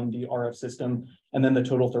power from the RF system, and then the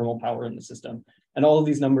total thermal power in the system. And all of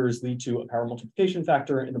these numbers lead to a power multiplication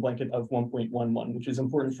factor in the blanket of 1.11, which is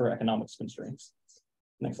important for economics constraints.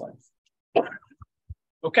 Next slide.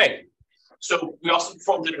 Okay, so we also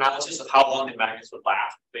performed an analysis of how long the magnets would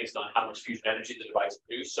last based on how much fusion energy the device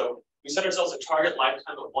produced. So we set ourselves a target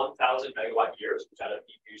lifetime of 1,000 megawatt years, which had a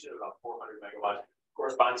peak fusion of about 400 megawatts,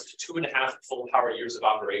 corresponds to 2.5 full power years of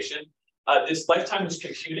operation. This lifetime was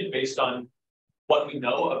computed based on what we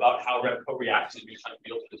know about how Repco reacts in neutron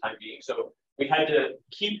field for the time being. So we had to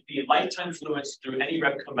keep the lifetime fluence through any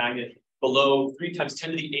Repco magnet below 3 times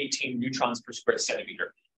 10 to the 18 neutrons per square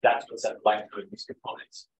centimeter. That's what set the lifetime of these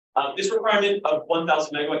components. This requirement of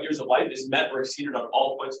 1,000 megawatt years of life is met or exceeded on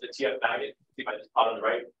all points of the TF magnet. See by this plot on the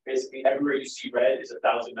right. Basically, everywhere you see red is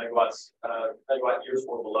 1,000 megawatts, megawatt years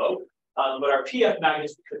or below. But our PF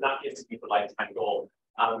magnets could not get to meet the lifetime goal.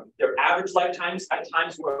 Their average lifetimes at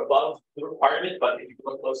times were above the requirement, but if you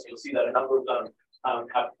look closely, you'll see that a number of them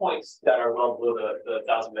have points that are well below the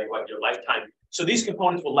 1,000 megawatt year lifetime. So these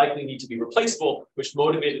components will likely need to be replaceable, which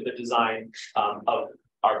motivated the design of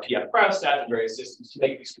our PF cryostat and various systems to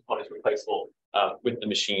make these components replaceable with the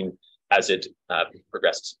machine as it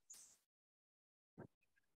progresses.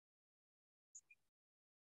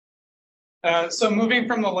 So moving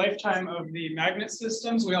from the lifetime of the magnet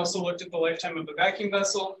systems, we also looked at the lifetime of the vacuum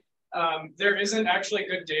vessel. There isn't actually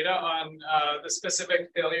good data on the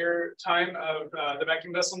specific failure time of the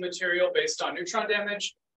vacuum vessel material based on neutron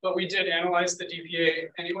damage, but we did analyze the DPA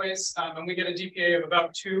anyways, and we get a DPA of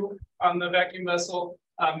about 2 on the vacuum vessel.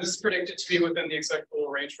 This is predicted to be within the acceptable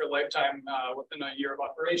range for lifetime within a year of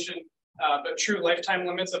operation, but true lifetime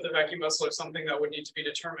limits of the vacuum vessel are something that would need to be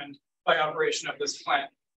determined by operation of this plant.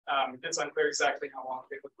 It's unclear exactly how long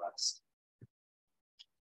they would last.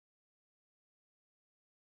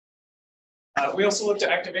 We also looked at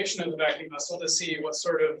activation of the vacuum vessel to see what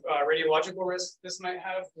sort of radiological risk this might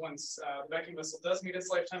have once the vacuum vessel does meet its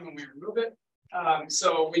lifetime and we remove it.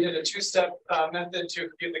 So we did a 2-step method to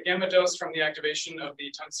compute the gamma dose from the activation of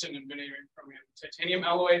the tungsten and vanadium chromium titanium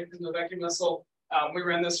alloy in the vacuum vessel. We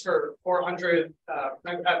ran this for 400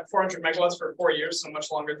 megawatts for 4 years, so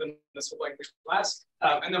much longer than this would likely last.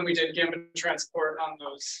 And then we did gamma transport on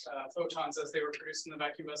those photons as they were produced in the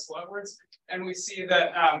vacuum vessel outwards. And we see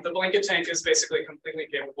that the blanket tank is basically completely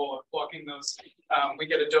capable of blocking those. We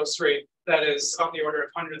get a dose rate that is on the order of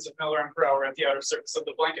hundreds of milliamp per hour at the outer surface of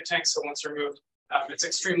the blanket tank. So once removed, it's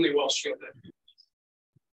extremely well shielded.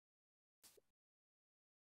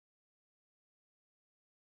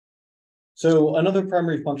 So another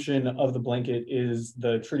primary function of the blanket is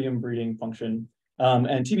the tritium breeding function.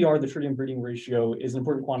 And TBR, the tritium breeding ratio, is an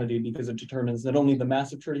important quantity because it determines not only the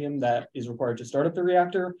mass of tritium that is required to start up the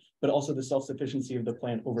reactor, but also the self-sufficiency of the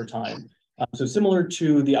plant over time. So similar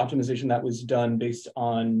to the optimization that was done based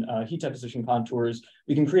on heat deposition contours,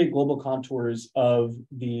 we can create global contours of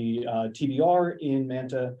the TBR in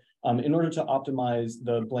Manta in order to optimize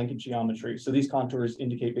the blanket geometry. So these contours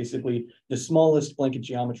indicate basically the smallest blanket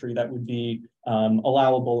geometry that would be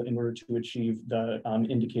allowable in order to achieve the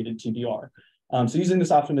indicated TBR. So using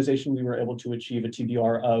this optimization, we were able to achieve a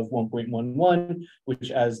TBR of 1.11, which,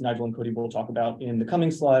 as Nigel and Cody will talk about in the coming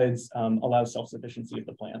slides, allows self-sufficiency of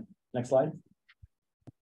the plant. Next slide.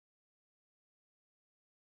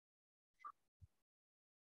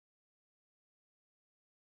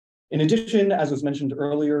 In addition, as was mentioned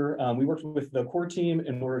earlier, we worked with the core team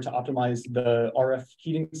in order to optimize the RF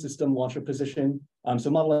heating system launcher position. So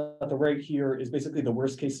model at the right here is basically the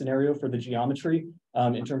worst case scenario for the geometry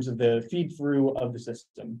in terms of the feed through of the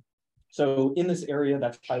system. So in this area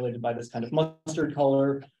that's highlighted by this kind of mustard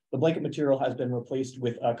color, the blanket material has been replaced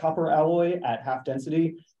with a copper alloy at half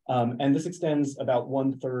density. And this extends about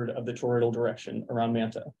 1/3 of the toroidal direction around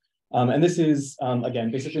Manta. And this is,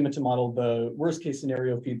 again, basically meant to model the worst case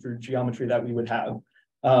scenario feed through geometry that we would have.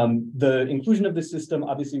 The inclusion of this system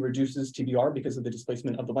obviously reduces TBR because of the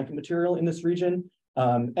displacement of the blanket material in this region.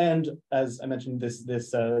 And as I mentioned, this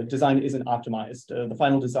design isn't optimized. The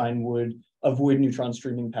final design would avoid neutron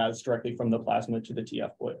streaming paths directly from the plasma to the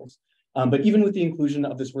TF coils. But even with the inclusion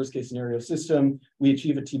of this worst case scenario system, we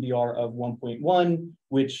achieve a TBR of 1.1,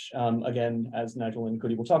 which again, as Nigel and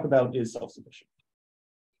Cody will talk about, is self-sufficient.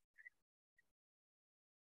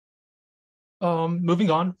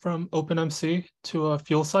 Moving on from OpenMC to a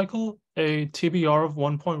fuel cycle, a TBR of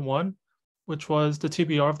 1.1, which was the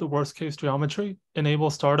TBR of the worst case geometry,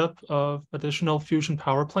 enables startup of additional fusion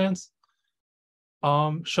power plants.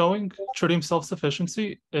 Showing tritium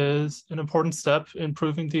self-sufficiency is an important step in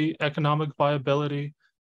proving the economic viability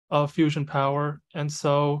of fusion power. And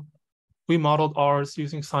so we modeled ours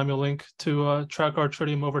using Simulink to track our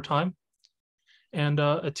tritium over time. And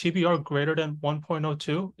a TBR greater than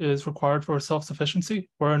 1.02 is required for self-sufficiency,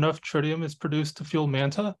 where enough tritium is produced to fuel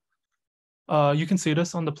Manta. You can see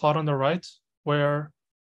this on the plot on the right, where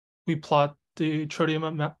we plot the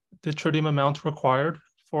tritium amount required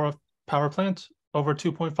for a power plant over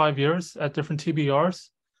 2.5 years at different TBRs.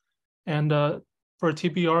 And for a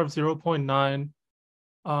TBR of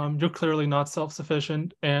 0.9, you're clearly not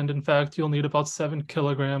self-sufficient. And in fact, you'll need about 7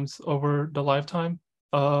 kilograms over the lifetime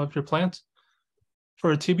of your plant.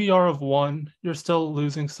 For a TBR of 1, you're still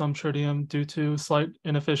losing some tritium due to slight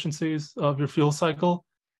inefficiencies of your fuel cycle,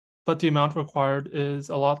 but the amount required is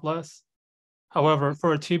a lot less. However,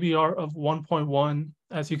 for a TBR of 1.1,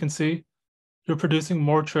 as you can see, you're producing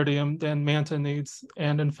more tritium than Manta needs,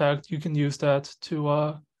 and in fact, you can use that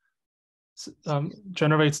to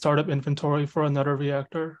generate startup inventory for another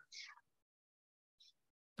reactor.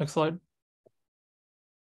 Next slide.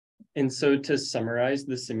 And so to summarize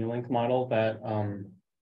the Simulink model that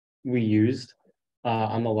we used,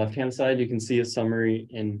 on the left-hand side, you can see a summary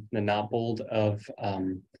in the not bold of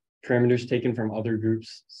parameters taken from other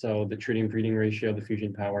groups. So the tritium breeding ratio, the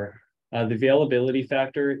fusion power. The availability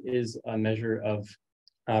factor is a measure of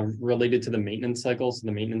related to the maintenance cycle. So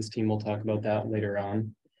the maintenance team will talk about that later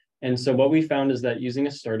on. And so what we found is that using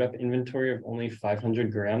a startup inventory of only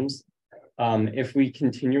 500 grams, if we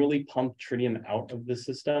continually pump tritium out of the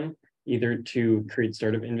system, either to create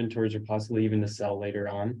startup inventories or possibly even to sell later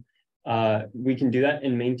on, we can do that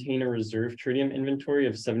and maintain a reserve tritium inventory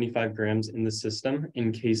of 75 grams in the system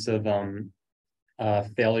in case of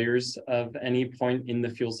failures of any point in the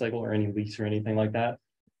fuel cycle or any leaks or anything like that.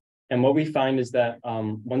 And what we find is that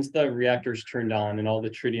once the reactor is turned on and all the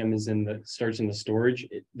tritium is starts in the storage,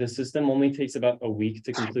 the system only takes about a week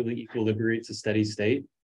to completely equilibrate to steady state.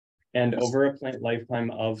 And over a plant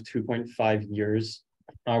lifetime of 2.5 years,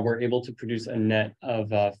 we're able to produce a net of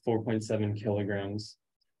 4.7 kilograms,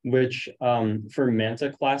 which for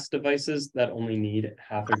Manta class devices that only need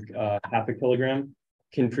half a kilogram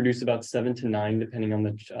can produce about 7 to 9, depending on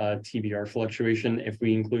the TBR fluctuation, if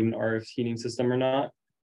we include an RF heating system or not.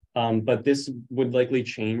 But this would likely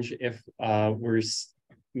change if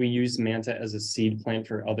we use Manta as a seed plant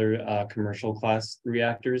for other commercial class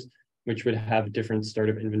reactors, which would have different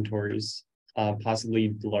startup inventories,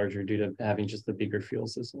 possibly larger due to having just the bigger fuel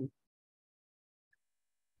system.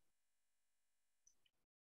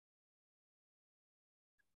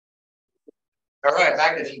 All right,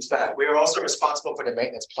 Magnet team's back. We are also responsible for the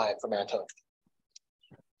maintenance plan for Manta.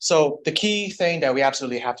 So the key thing that we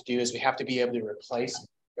absolutely have to do is we have to be able to replace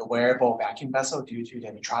the wearable vacuum vessel due to the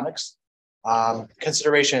neutronics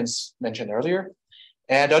considerations mentioned earlier.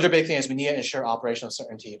 And the other big thing is we need to ensure operational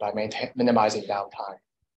certainty by minimizing downtime.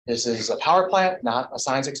 This is a power plant, not a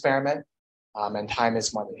science experiment, and time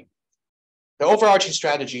is money. The overarching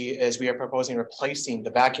strategy is we are proposing replacing the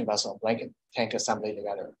vacuum vessel and blanket tank assembly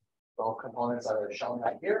together. Both components that are shown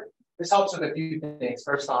right here. This helps with a few things.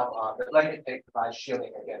 First off, the blanket tank provides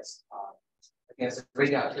shielding against the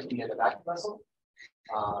radioactivity in the vacuum vessel.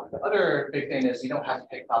 The other big thing is you don't have to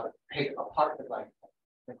take apart the blanket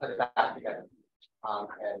and put it back together.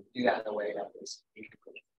 And do that in a way that is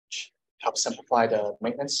helps simplify the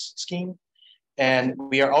maintenance scheme. And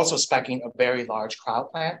we are also speccing a very large cryo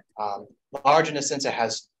plant. Large in the sense it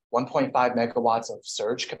has 1.5 megawatts of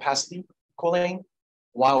surge capacity cooling,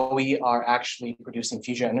 While we are actually producing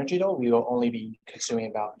fusion energy, though, we will only be consuming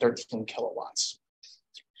about 13 kilowatts.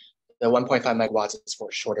 The 1.5 megawatts is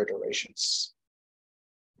for shorter durations.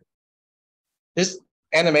 This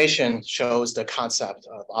animation shows the concept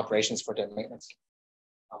of operations for the maintenance.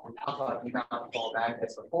 Without the amount of fallback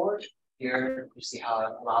as before, here you see how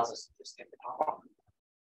it allows us to just get the top off.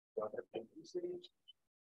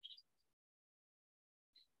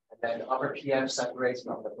 And then the upper PF separates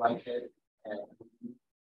from the blanket and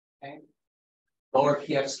tank. Lower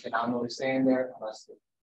PFs cannot really stay in there unless the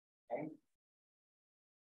tank.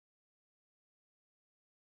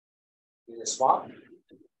 Do the swap.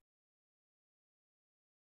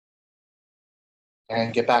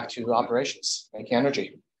 And get back to operations, making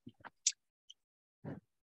energy.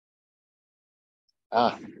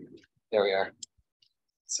 There we are.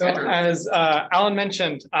 So as Alan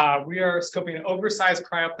mentioned, we are scoping an oversized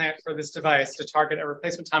cryo plant for this device to target a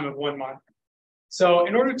replacement time of 1 month. So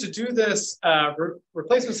in order to do this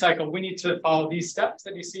replacement cycle, we need to follow these steps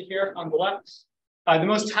that you see here on the left. The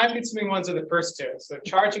most time-consuming ones are the first two. So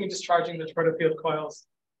charging and discharging the toroidal field coils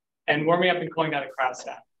and warming up and cooling down the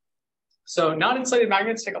cryostat. So non-insulated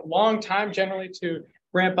magnets take a long time generally to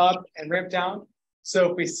ramp up and ramp down.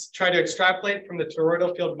 So if we try to extrapolate from the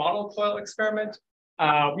toroidal field model coil experiment,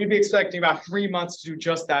 we'd be expecting about 3 months to do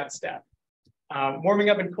just that step. Warming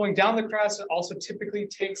up and cooling down the cryostat also typically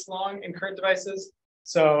takes long in current devices.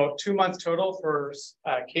 So 2 months total for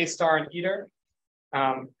K-Star and ITER.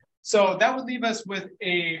 So that would leave us with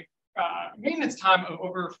a maintenance time of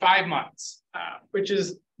over 5 months, which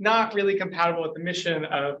is not really compatible with the mission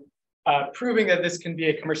of proving that this can be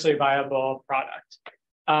a commercially viable product.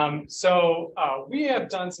 So we have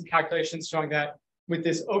done some calculations showing that with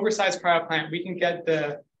this oversized cryo plant, we can get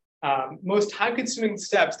the most time-consuming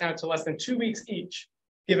steps down to less than 2 weeks each,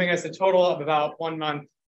 giving us a total of about 1 month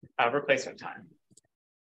replacement time.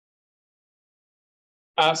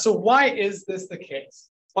 So why is this the case?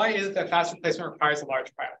 Why is it that fast replacement requires a large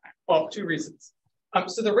cryo plant? Well, 2 reasons.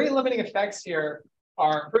 So the rate-limiting effects here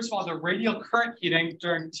are, first of all, the radial current heating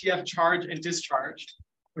during TF charge and discharge,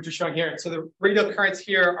 which is shown here. So the radial currents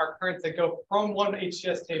here are currents that go from one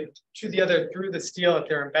HCS tape to the other through the steel that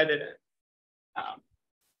they're embedded in.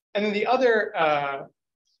 And then the other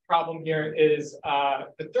problem here is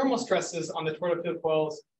the thermal stresses on the toroidal field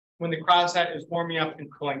coils when the cryostat is warming up and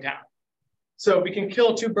cooling down. So we can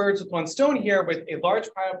kill 2 birds with 1 stone here with a large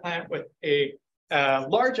cryo plant with a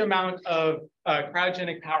large amount of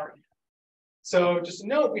cryogenic power. So just to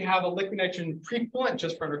note, we have a liquid nitrogen pre-coolant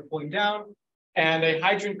just for under cooling down, and a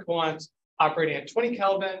hydrogen coolant operating at 20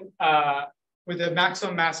 Kelvin with a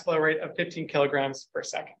maximum mass flow rate of 15 kilograms per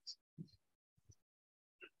second.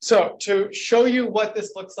 So to show you what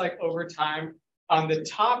this looks like over time, on the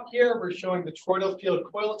top here, we're showing the toroidal field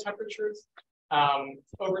coil temperatures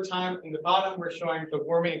over time. In the bottom, we're showing the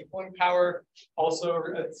warming and cooling power also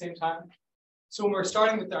at the same time. So when we're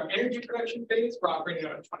starting with our energy production phase, we're operating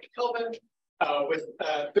at 20 Kelvin with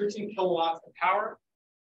 13 kilowatts of power.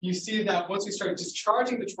 You see that once we start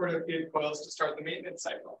discharging the toroidal field coils to start the maintenance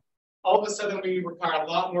cycle, all of a sudden we require a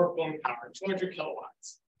lot more cooling power, 200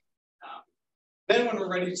 kilowatts. Then when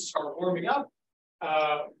we're ready to start warming up,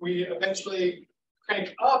 we eventually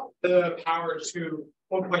crank up the power to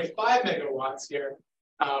 1.5 megawatts here,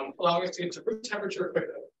 allowing us to get to room temperature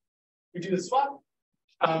quickly. We do the swap,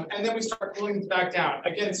 and then we start cooling back down.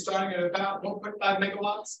 Again, starting at about 1.5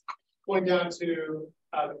 megawatts, going down to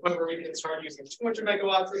the point where we can start using 200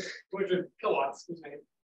 megawatts, 200 kilowatts,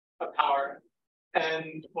 of power.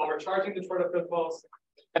 And while we're charging the toroidal field coils,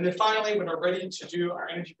 and then finally, when we're ready to do our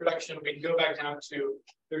energy production, we can go back down to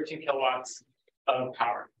 13 kilowatts of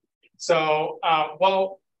power. So,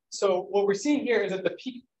 so what we're seeing here is that the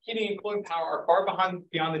peak heating and cooling power are far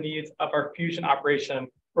beyond the needs of our fusion operation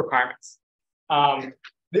requirements.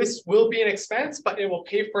 This will be an expense, but it will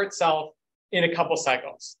pay for itself in a couple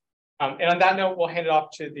cycles. And on that note, we'll hand it off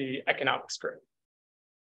to the economics group.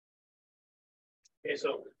 Okay,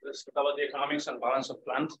 so let's talk about the economics and balance of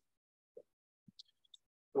plant.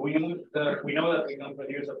 So we know that we can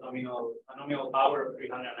produce a nominal power of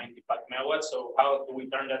 395 megawatts. So how do we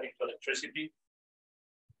turn that into electricity?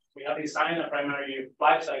 We have designed a primary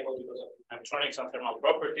life cycle because of electronics and thermal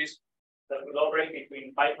properties that will operate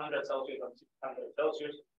between 500 Celsius and 600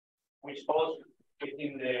 Celsius, which falls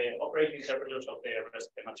within the operating temperatures of the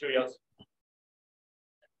rest of the materials.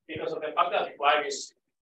 Because of the fact that the life is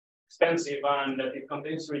expensive and that it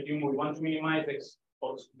contains tritium, we want to minimize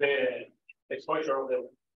the exposure of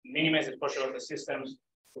the systems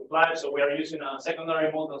to flash. So we are using a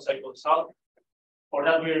secondary molten cycle salt. For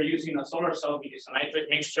that, we are using a solar salt, which is a nitrate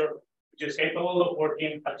mixture which is capable of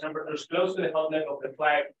working at temperatures close to the hot leg of the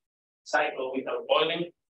flag cycle without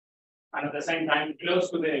boiling, and at the same time close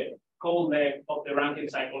to the cold leg of the Rankine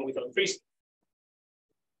cycle without freezing.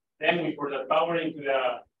 Then we pour that power into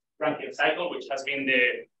the Rankine cycle, which has been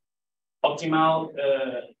the optimal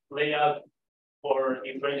layout for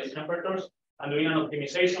its range of temperatures, and doing an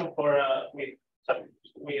optimization for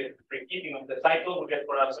with repeating of the cycle, we get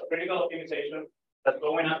for us a critical optimization that's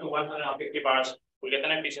going up to 150 bars. We get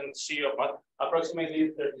an efficiency of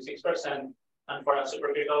approximately 36%, and for a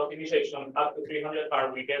supercritical optimization up to 300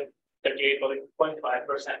 bar, we get 38.5%.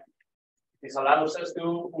 This allows us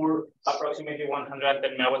to pour approximately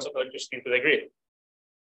 110 megawatts of electricity into the grid.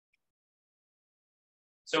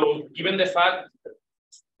 So, given the fact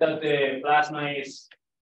that the plasma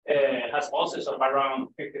has pulses of around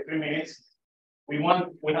 53 minutes, we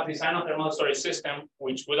have designed a thermal storage system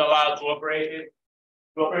which would allow to operate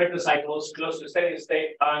the cycles close to steady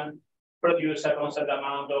state and produce a constant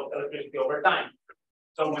amount of electricity over time.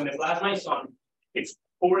 So when the plasma is on, it's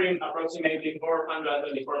pouring approximately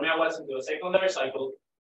 424 megawatts into the secondary cycle.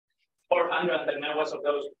 410 megawatts of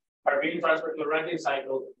those are being transferred to the Rankine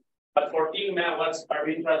cycle, but 14 megawatts are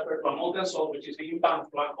being transferred from molten salt, which is being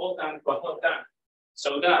pumped from a cold tank to a hot tank,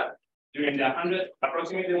 so that during the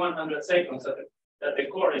approximately 100 seconds that the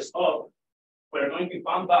core is off, we're going to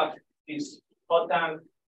pump back this hot tank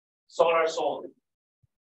solar salt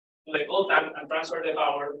to the cold tank and transfer the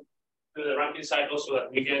power to the Rankine cycle so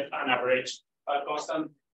that we get an average,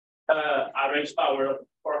 constant average power of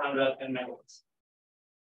 410 megawatts.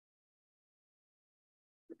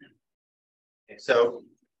 Okay, so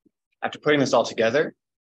after putting this all together,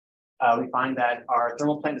 we find that our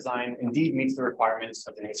thermal plant design indeed meets the requirements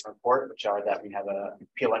of the NACE report, which are that we have a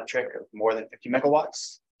P electric of more than 50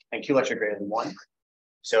 megawatts and Q electric greater than 1.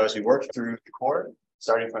 So as we work through the core,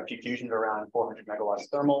 starting from peak fusion to around 400 megawatts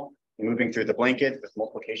thermal, moving through the blanket with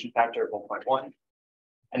multiplication factor of 1.1,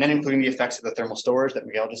 and then including the effects of the thermal storage that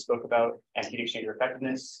Miguel just spoke about and heat exchanger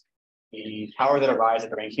effectiveness, the power that arrives at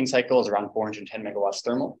the Rankine cycle is around 410 megawatts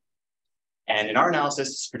thermal. And in our analysis,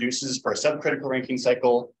 this produces for a subcritical Rankine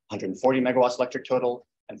cycle, 140 megawatts electric total,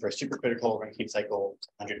 and for a supercritical Rankine cycle,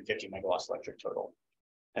 150 megawatts electric total.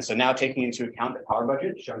 And so now taking into account the power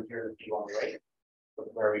budget shown here in the view on the right,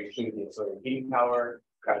 where we include the auxiliary heating power,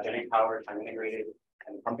 cryogenic power, time integrated,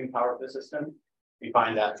 and the pumping power of the system, we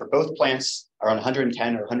find that for both plants, around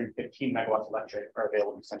 110 or 115 megawatts electric are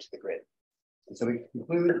available to send to the grid. And so we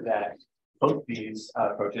conclude that both these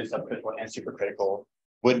approaches, subcritical and supercritical,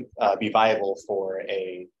 would be viable for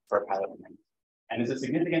a pilot plant. And this is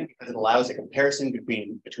significant because it allows a comparison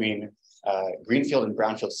between greenfield and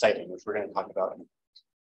brownfield siting, which we're going to talk about in a minute.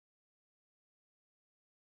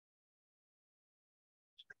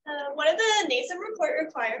 One of the NASEM report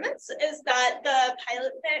requirements is that the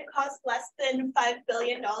pilot plant costs less than $5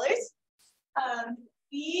 billion.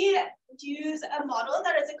 We use a model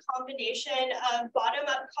that is a combination of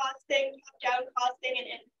bottom-up costing, top-down costing,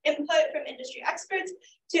 and input from industry experts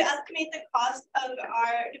to estimate the cost of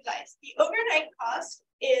our device. The overnight cost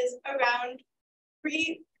is around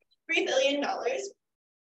 $3 billion,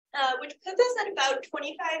 which puts us at about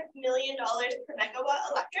 $25 million per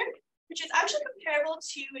megawatt electric, which is actually comparable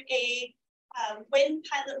to a wind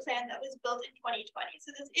pilot plant that was built in 2020.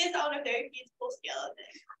 So this is on a very feasible scale of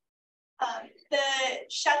things. The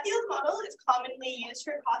Sheffield model is commonly used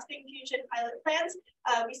for costing fusion pilot plants.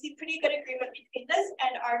 We see pretty good agreement between this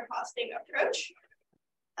and our costing approach.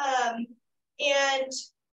 And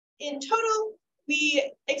in total,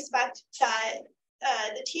 we expect that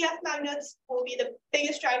the TF magnets will be the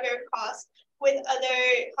biggest driver of cost, with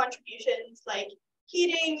other contributions like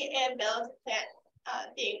heating and balance of plant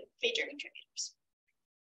being major contributors.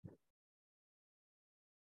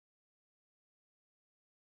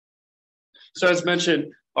 So as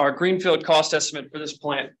mentioned, our greenfield cost estimate for this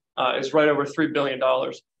plant is right over $3 billion.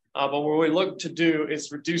 But what we look to do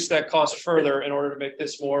is reduce that cost further in order to make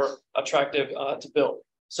this more attractive to build.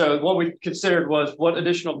 So what we considered was what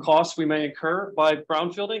additional costs we may incur by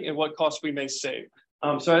brownfielding and what costs we may save.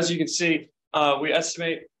 So as you can see, we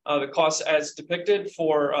estimate the costs as depicted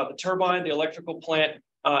for the turbine, the electrical plant,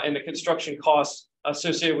 and the construction costs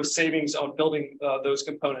associated with savings on building those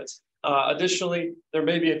components. Additionally, there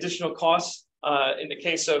may be additional costs in the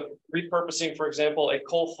case of repurposing, for example, a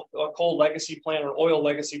coal legacy plant or oil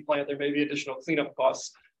legacy plant. There may be additional cleanup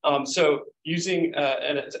costs. So using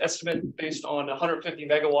an estimate based on 150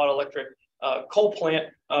 megawatt electric coal plant,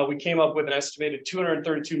 we came up with an estimated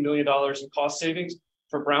 $232 million in cost savings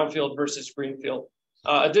for brownfield versus greenfield.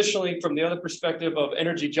 Additionally, from the other perspective of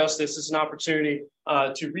energy justice, this is an opportunity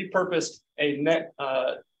to repurpose a net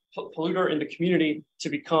polluter in the community to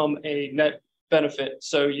become a net benefit.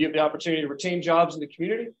 So you have the opportunity to retain jobs in the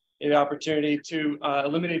community, you have the opportunity to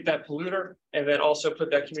eliminate that polluter, and then also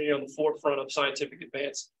put that community on the forefront of scientific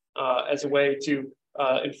advance as a way to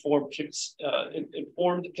informed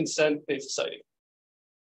consent-based society.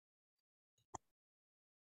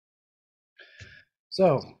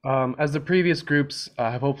 So, as the previous groups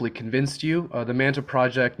have hopefully convinced you, the MANTA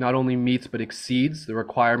project not only meets but exceeds the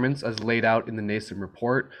requirements as laid out in the NASEM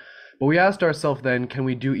report, but we asked ourselves then, can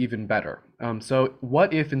we do even better? So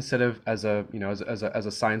what if instead of as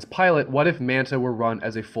a science pilot, what if MANTA were run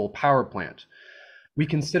as a full power plant? We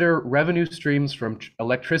consider revenue streams from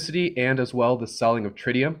electricity and as well the selling of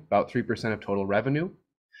tritium, about 3% of total revenue.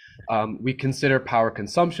 We consider power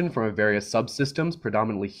consumption from various subsystems,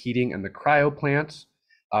 predominantly heating and the cryo plant.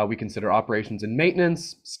 We consider operations and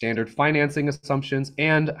maintenance, standard financing assumptions,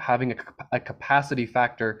 and having a capacity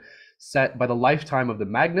factor set by the lifetime of the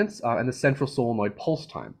magnets and the central solenoid pulse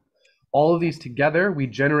time. All of these together, we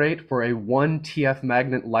generate for a 1 TF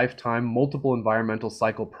magnet lifetime multiple environmental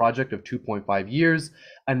cycle project of 2.5 years,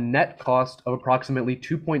 a net cost of approximately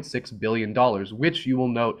 $2.6 billion, which you will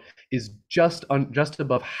note is just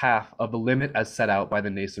above half of the limit as set out by the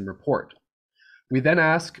NASEM report. We then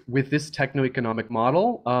ask, with this techno-economic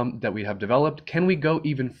model that we have developed, can we go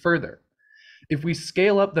even further? If we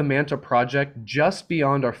scale up the MANTA project just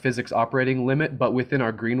beyond our physics operating limit, but within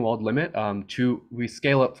our Greenwald limit, we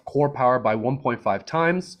scale up core power by 1.5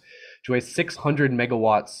 times to a 600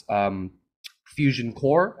 megawatts fusion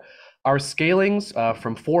core. Our scalings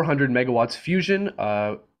from 400 megawatts fusion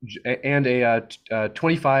and a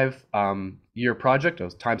 25-year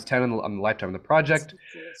project, times 10 on the lifetime of the project,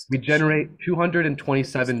 we generate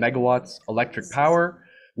 227 megawatts electric power,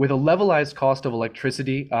 with a levelized cost of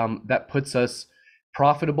electricity that puts us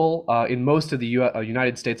profitable in most of the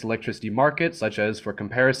United States electricity markets, such as, for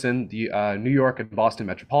comparison, the New York and Boston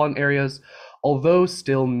metropolitan areas, although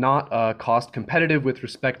still not cost competitive with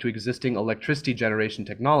respect to existing electricity generation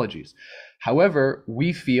technologies. However,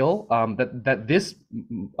 we feel that this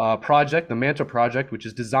project, the MANTA project, which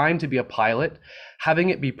is designed to be a pilot, having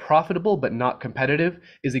it be profitable but not competitive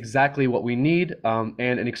is exactly what we need and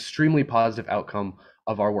an extremely positive outcome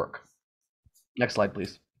of our work. Next slide,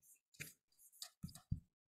 please.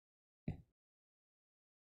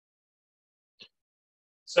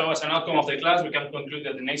 So as an outcome of the class, we can conclude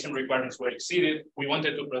that the NASEM requirements were exceeded. We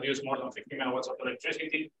wanted to produce more than 50 megawatts of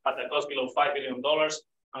electricity at a cost below $5 billion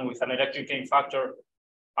and with an electric gain factor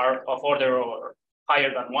of order or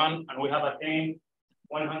higher than 1. And we have attained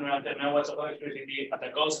 110 megawatts of electricity at a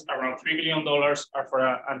cost around $3 billion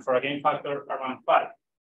and for a gain factor around 5.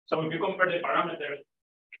 So if you compare the parameters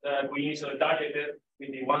that we initially targeted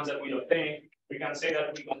with the ones that we obtained, we can say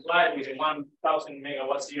that we complied with the 1,000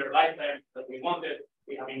 megawatts a year lifetime that we wanted.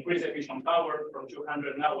 We have increased efficient power from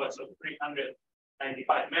 200 megawatts to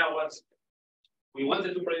 395 megawatts. We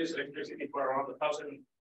wanted to produce electricity for around 1,000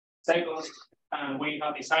 cycles, and we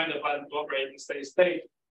have designed the plant to operate in steady state.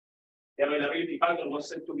 The availability factor was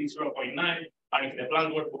set to be 0.9, and if the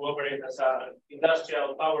plant were to operate as an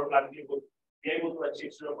industrial power plant, it would be able to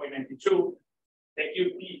achieve 0.92. The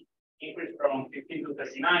QP increased from 15 to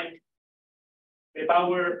 39. The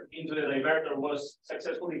power into the diverter was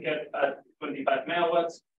successfully kept at 25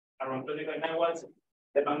 megawatts, around 25 megawatts.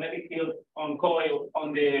 The magnetic field on coil,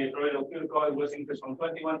 on the toroidal field coil, was increased from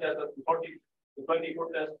 21 Teslas to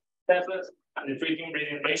 24 Teslas, and the tritium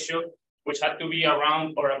radiant ratio, which had to be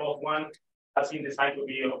around or above 1, has been designed to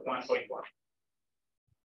be of 1.1.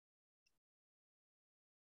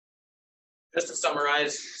 Just to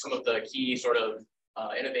summarize some of the key sort of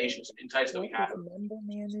innovations and insights that we have, we're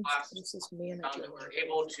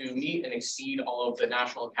able to meet and exceed all of the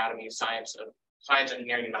National Academy of Science,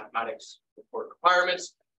 Engineering, and Mathematics report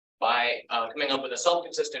requirements by coming up with a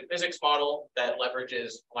self-consistent physics model that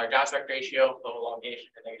leverages large aspect ratio, low elongation,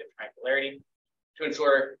 and negative triangularity to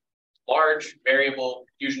ensure large variable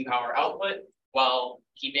fusion power output while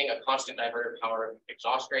keeping a constant diverter power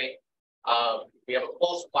exhaust rate. We have a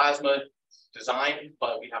close plasma design,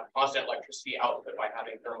 but we have constant electricity output by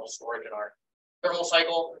having thermal storage in our thermal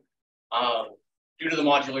cycle. Due to the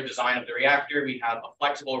modular design of the reactor, we have a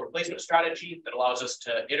flexible replacement strategy that allows us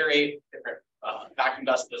to iterate different vacuum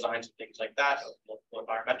vessel designs and things like that, multiple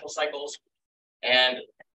environmental cycles. And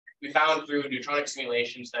we found through neutronic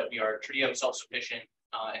simulations that we are tritium self-sufficient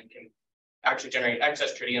and can actually generate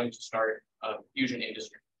excess tritium to start a fusion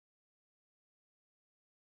industry.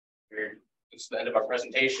 This is the end of our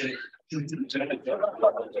presentation.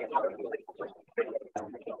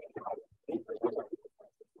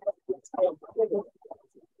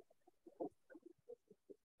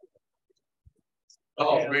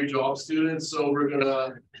 Oh, great job, students. So we're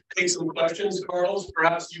gonna take some questions, Carlos.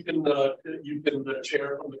 Perhaps you can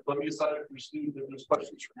chair from the Columbia side if there's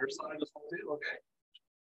questions from your side as well too. Okay.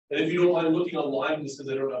 And if you don't mind looking online, just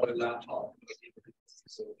because I don't have my laptop.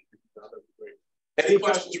 So that'd be great. Any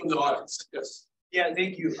questions from the audience? Yes. Yeah,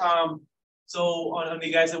 thank you. So on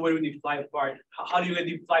the guys that were with the flight part, how do you get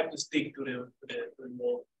the flight to stick to the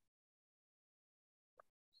wall?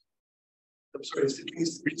 I'm sorry, can you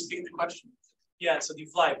restate the question? Yeah, so the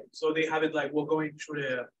flight. So they have it like we're going through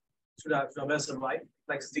the vessel, right?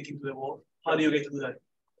 Like sticking to the wall. How do you get to that?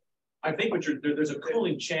 I think there's a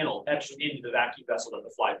cooling channel etched into the vacuum vessel that the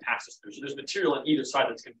fly passes through. So there's material on either side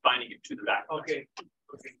that's confining it to the vacuum. Okay.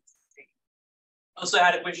 Okay. Also, I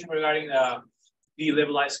had a question regarding the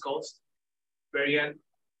levelized cost. Very end.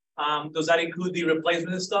 Does that include the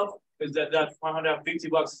replacement stuff? Is that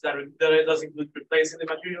 $150 that does include replacing the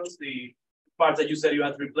materials, the parts that you said you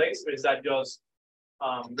had to replace, or is that just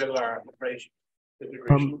regular operation?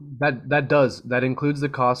 That includes the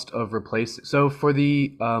cost of replace. So for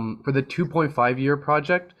the 2.5 year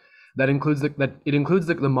project,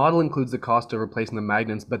 the model includes the cost of replacing the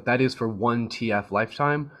magnets, but that is for 1 TF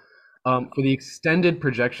lifetime. For the extended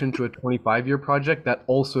projection to a 25-year project, that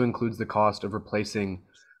also includes the cost of replacing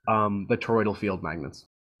the toroidal field magnets.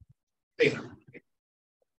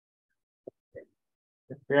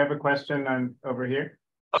 We have a question over here.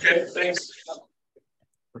 Okay, thanks.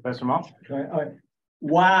 Professor Mall.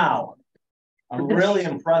 Wow. I'm really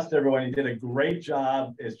impressed, everyone. You did a great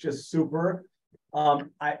job. It's just super.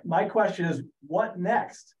 My question is, what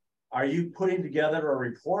next? Are you putting together a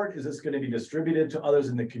report? Is this going to be distributed to others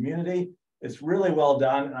in the community? It's really well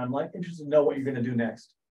done, and I'm interested to know what you're going to do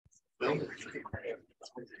next. They're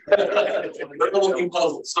looking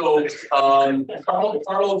puzzled. So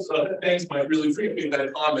Carlos, thanks, Mike. Really appreciate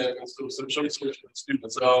that comment, and so show it to the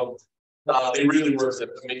students. They really worked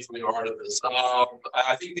amazingly hard at this.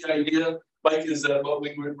 I think the idea, Mike, is that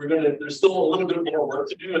we're gonna. There's still a little bit more work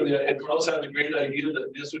to do, and Carlos had a great idea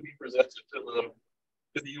that this would be presented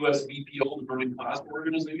to the U.S. BPO, the Burning Plasma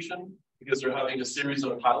Organization, because they're having a series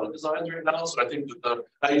of pilot designs right now. So I think that the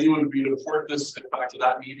idea would be to report this back to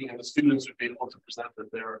that meeting, and the students would be able to present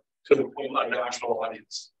it there to a national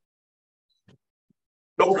audience.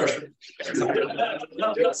 No pressure.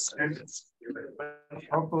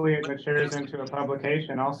 Hopefully it matures into a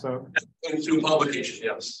publication also. Into a publication,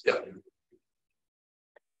 yes. Yeah.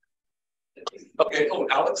 Okay,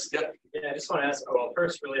 Alex, yeah. Yeah, I just want to ask, well,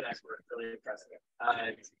 first, really nice work, really impressive.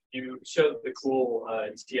 You showed the cool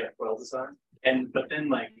TF12 design, but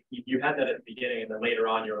then you had that at the beginning, and then later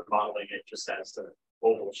on you were modeling it just as the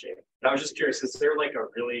oval shape. And I was just curious, is there a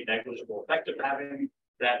really negligible effect of having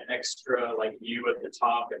that extra U at the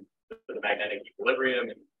top and the magnetic equilibrium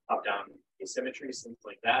and up-down asymmetries, things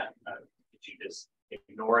like that? Did you just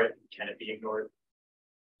ignore it? Can it be ignored?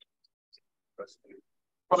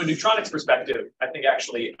 From a neutronics perspective, I think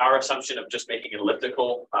actually our assumption of just making it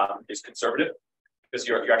elliptical is conservative, because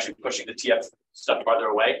you're actually pushing the TF stuff farther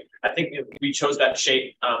away. I think we chose that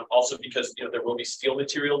shape also because there will be steel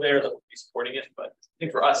material there that will be supporting it, but I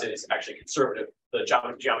think for us it is actually conservative, the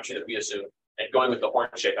geometry that we assume, and going with the horn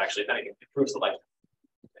shape actually, I think, improves the life.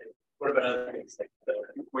 What about other things?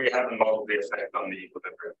 We haven't modeled the effect on the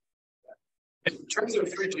equilibrium. In terms of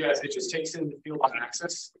 3GS, it just takes in the field on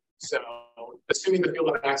axis. So assuming the field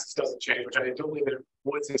on axis doesn't change, which I don't believe it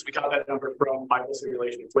would, since we got that number from Michael's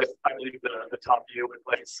simulations with, I believe, the top view in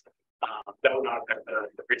place, that would not affect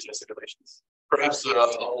the 3GS simulations. Perhaps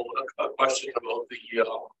a question about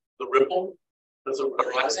the ripple that's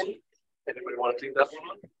arising. Anybody want to take that one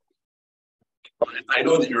on? I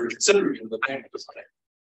know that you're considering the magnet design.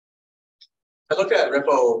 I looked at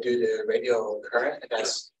ripple due to radial current, and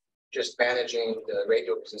that's just managing the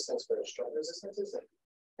radial resistance for the strong resistances.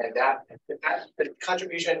 And the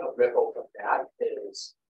contribution of ripple from that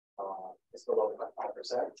is below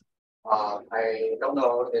 5%. I don't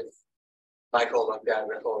know if Michael looked at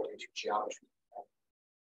ripple due to geometry.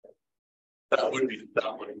 That would be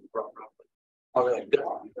roughly. Oh, really?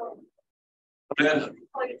 Amanda.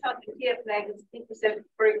 Well, you're talking TF magnets. I think you said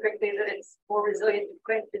very quickly that it's more resilient to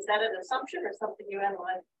quench. Is that an assumption or something you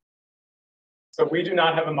analyze? So we do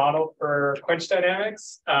not have a model for quench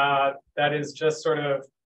dynamics. That is just sort of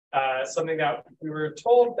something that we were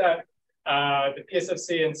told that the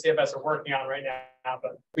PSFC and CFS are working on right now,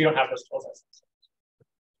 but we don't have those tools.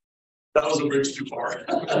 That was a bridge too far.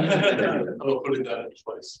 I'm putting that in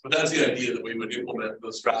place. But that's the idea, that we would implement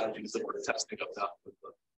the strategies that we're testing up top with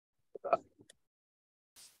that.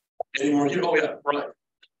 Any more? Oh yeah, Brian.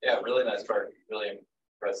 Yeah, really nice work. Really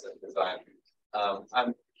impressive design.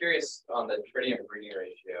 I'm curious on the tritium breeding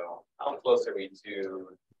ratio. How close close are we to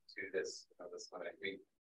this, this limit?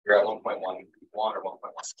 We're at 1.11 or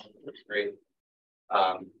 1.13.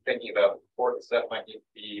 Thinking about ports that might need to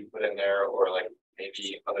be put in there, or like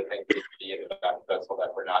maybe other things need to be in the back vessel that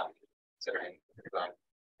we're not considering.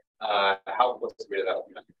 How close are we to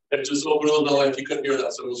that? And just over the line, if you couldn't hear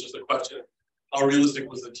that, so it was just a question. How realistic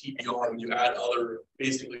was the TBR when you add other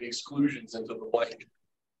basically exclusions into the blank?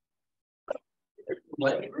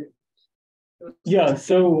 Yeah,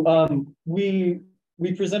 so we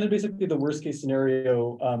presented basically the worst case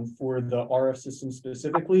scenario for the RF system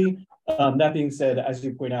specifically. That being said, as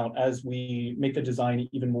you point out, as we make the design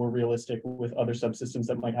even more realistic with other subsystems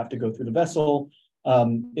that might have to go through the vessel,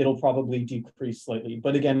 it'll probably decrease slightly.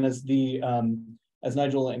 But again, as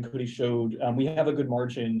Nigel and Cody showed, we have a good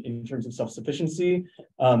margin in terms of self-sufficiency.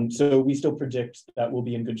 So we still predict that we'll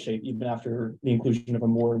be in good shape even after the inclusion of a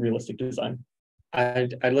more realistic design.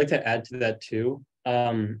 I'd like to add to that too.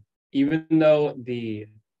 Even though the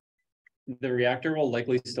reactor will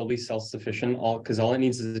likely still be self-sufficient, because all it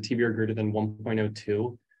needs is a TBR greater than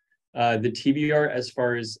 1.02. The TBR, as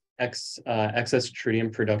far as excess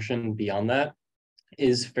tritium production beyond that,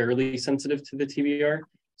 is fairly sensitive to the TBR.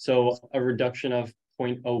 So a reduction of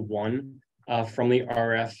 0.01 from the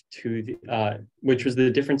RF to the, which was the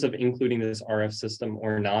difference of including this RF system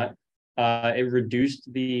or not, it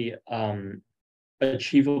reduced the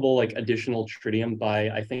achievable like additional tritium by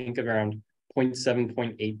I think around 0.7,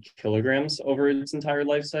 0.8 kilograms over its entire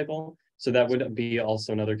life cycle. So that would be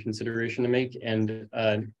also another consideration to make, and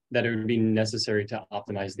that it would be necessary to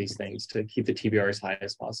optimize these things to keep the TBR as high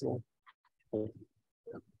as possible.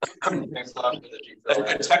 Thanks a lot for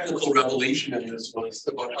the technical revelation in this was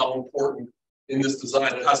about how important in this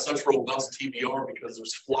design it has such robust TBR because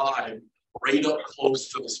there's fly right up close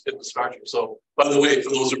to the spectrum. So, by the way,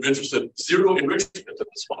 for those who are interested, zero enrichment in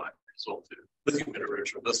this fly. So, lithium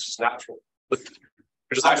enrichment, that's just natural. Which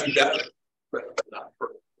is actually better than that for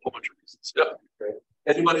a whole bunch of reasons. Yeah, great.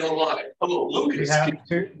 Anybody online? Hello, Lucas. We have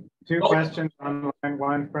two questions online.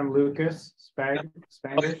 One from Lucas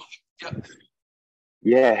Spanglish.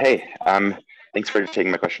 Yeah, hey, thanks for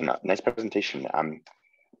taking my question. Nice presentation.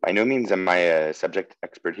 By no means am I a subject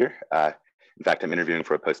expert here. In fact, I'm interviewing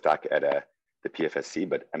for a postdoc at the PSFC,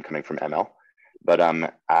 but I'm coming from ML. But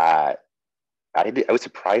I was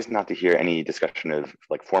surprised not to hear any discussion of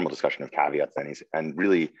like formal discussion of caveats and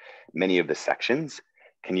really many of the sections.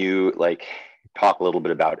 Can you like talk a little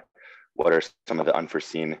bit about what are some of the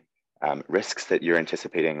unforeseen risks that you're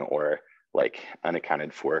anticipating or like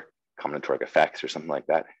unaccounted for combinatoric effects or something like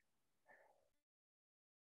that?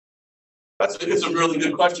 It's a really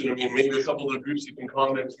good question. I mean, maybe a couple of the groups you can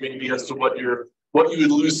comment maybe as to what you would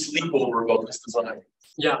lose sleep over about this design.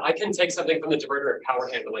 Yeah, I can take something from the diverter and power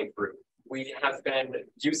handling group. We have been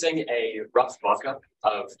using a rough mock-up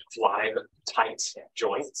of fly tight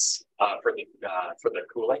joints for the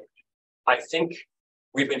cooling. I think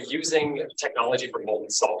we've been using technology from molten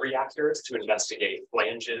salt reactors to investigate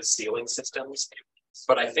flanges, sealing systems.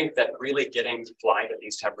 But I think that really getting fly at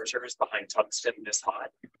these temperatures behind tungsten this hot,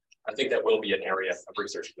 I think that will be an area of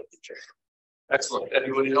research in the future. Excellent.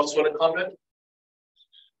 Anybody else want to comment?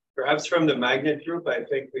 Perhaps from the magnet group, I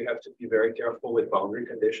think we have to be very careful with boundary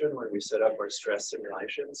condition when we set up our stress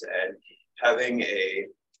simulations, and having a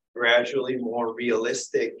gradually more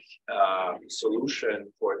realistic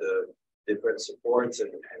solution for the different supports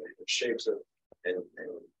and shapes of and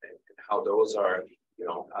how those are,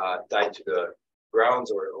 tied to the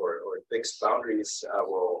grounds or fixed boundaries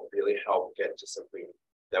will really help get to something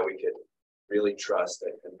that we could really trust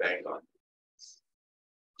and bank on.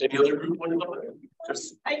 Any other group want to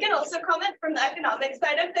comment? I can also comment from the economic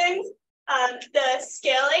side of things. The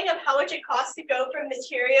scaling of how much it costs to go from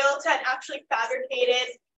material to an actually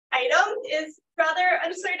fabricated item is rather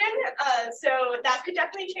uncertain. So that could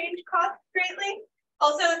definitely change costs greatly.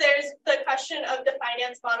 Also, there's the question of the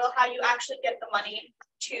finance model, how you actually get the money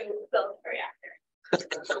to build a reactor.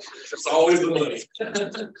 It's always the money.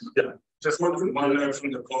 Yeah. Just one note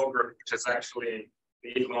from the core group, which is actually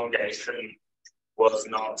the elongation was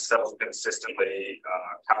not self-consistently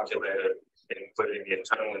calculated, including the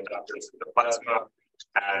internal inductance of the plasma.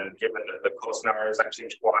 And given that the Cosnar is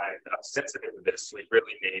actually quite sensitive to this, we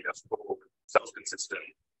really need a full self-consistent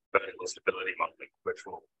vertical stability modeling, which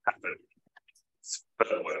will happen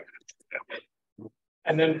further work. Yeah.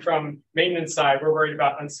 And then from maintenance side, we're worried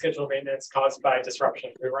about unscheduled maintenance caused by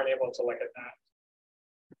disruption. We weren't able to look at that.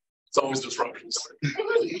 It's always disruptions.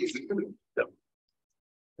 Yeah.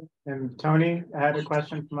 And Tony had a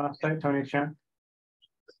question from offsite. Tony Chen.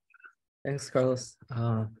 Thanks, Carlos.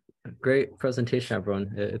 Great presentation,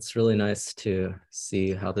 everyone. It's really nice to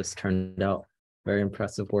see how this turned out. Very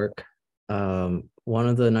impressive work. One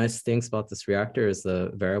of the nice things about this reactor is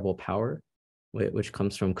the variable power, which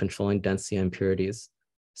comes from controlling density and impurities.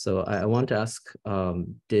 So I want to ask,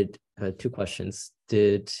 two questions.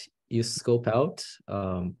 Did you scope out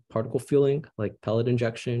particle fueling, like pellet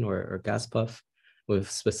injection or gas puff with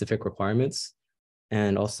specific requirements?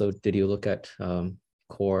 And also, did you look at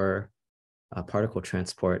core particle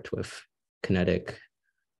transport with kinetic,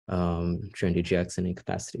 Trinity GX, and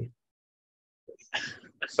incapacity?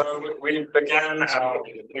 So we began our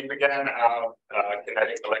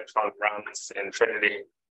kinetic electron runs in Trinity,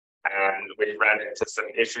 and we ran into some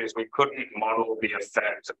issues. We couldn't model the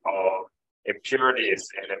effect of impurities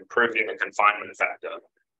in improving the confinement factor,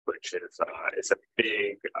 which is a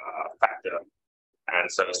big factor. And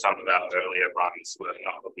so some of our earlier runs were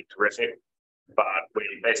not looking terrific, but we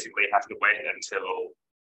basically have to wait until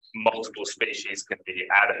multiple species can be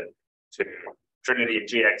added to Trinity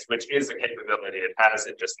GX, which is a capability it has.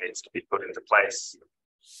 It just needs to be put into place,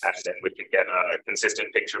 and then we can get a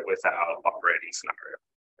consistent picture with our operating scenario.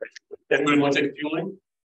 Anybody want to take fueling?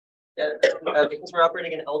 Yeah, because we're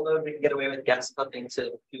operating in L mode, we can get away with gas pumping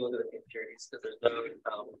to fuel the impurities because there's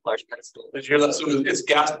no large pedestal. Did you hear that? So it's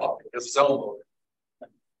gas pumping, it's L mode.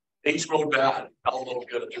 H mode bad, L mode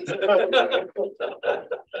good.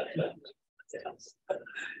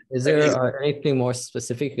 Is there anything more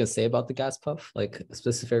specific you can say about the gas puff, like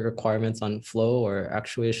specific requirements on flow or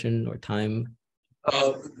actuation or time?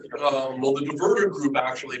 Well, the diverter group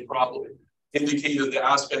actually probably indicated the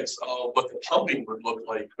aspects of what the pumping would look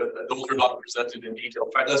like, but those are not presented in detail.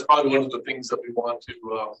 In fact, that's probably one of the things that we want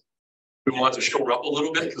to shore up a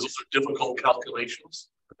little bit, because those are difficult calculations.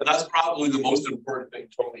 And that's probably the most important thing,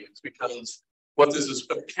 Tony, is because what this is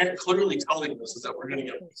clearly telling us is that we're going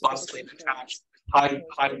to get constantly detached high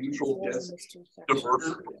neutral density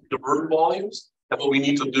diverter volumes. And what we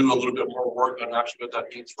need to do a little bit more work on actually what that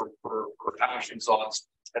means for ash exhaust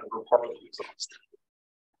and for particle exhaust.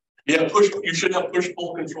 Yeah, you should have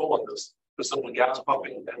push-pull control on this. The simple gas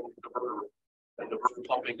pumping and diverter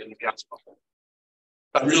pumping and gas pumping.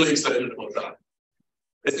 I'm really excited about that.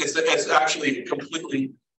 It's actually a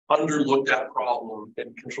completely underlooked at problem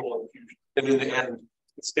in controlling fusion. And in the end,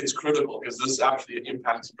 it's critical because this actually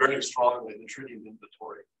impacts very strongly the tritium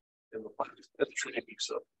inventory in the plant, the tritium mix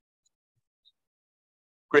up.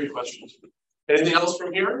 Great questions. Anything else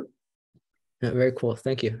from here? Yeah, very cool.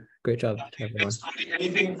 Thank you. Great job to everyone.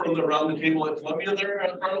 Anything from around the table at Columbia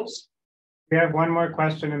there, Carlos? We have one more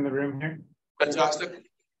question in the room here. Fantastic.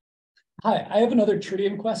 Hi, I have another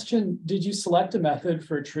tritium question. Did you select a method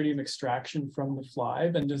for tritium extraction from the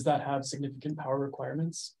flibe, and does that have significant power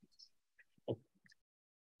requirements?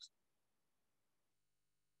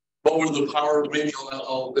 What were the power, maybe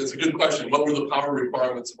it's a good question. What were the power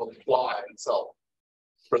requirements of the flibe itself?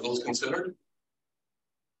 Were those considered?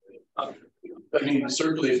 I mean,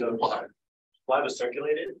 circulated and applied. Flibe was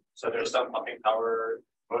circulated, so there's some pumping power.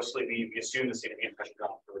 Mostly we assume the significant pressure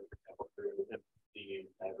drop, for example, through the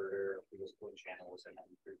diverter, through those cooling channels, and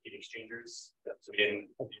through heat exchangers. So we didn't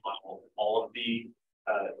all of the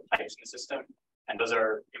types in the system, and those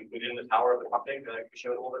are included in the power of the pumping that we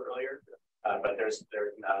showed a little bit earlier. But there's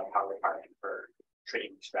not a power requirement for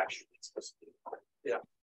tritium extraction explicitly. Yeah.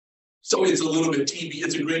 So it's a little bit TBD.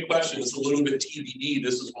 It's a great question. It's a little bit TBD.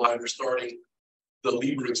 This is why we're starting the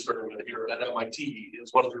Libre experiment here at MIT.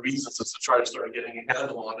 Is one of the reasons is to try to start getting a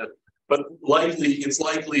handle on it. But it's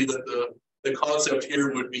likely that the concept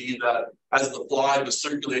here would be that as the flibe is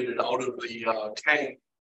circulated out of the tank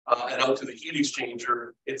and out to the heat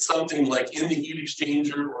exchanger, it's something like in the heat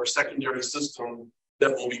exchanger or secondary system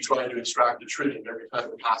that we'll be trying to extract the tritium every time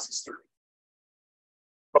it passes through.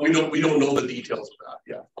 But we don't know the details of that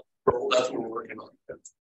yet. That's what we're working on.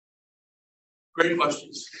 Great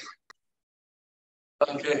questions.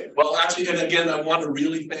 Okay, well, actually, and again, I want to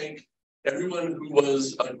really thank everyone who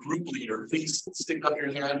was a group leader. Please stick up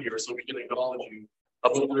your hand here so we can acknowledge you.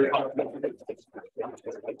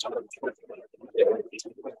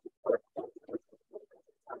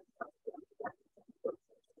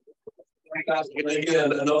 And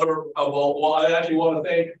again, another, well, I actually want to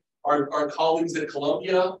thank our colleagues at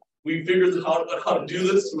Columbia. We figured out how to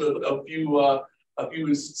do this with a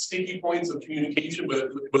few sticky points of communication,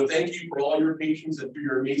 but thank you for all your patience and for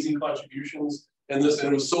your amazing contributions in this.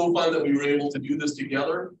 And it was so fun that we were able to do this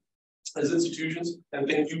together as institutions. And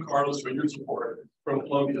thank you, Carlos, for your support from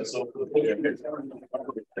Columbia. So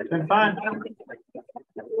it's been fun.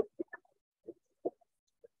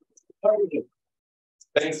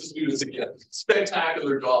 Thanks to students again.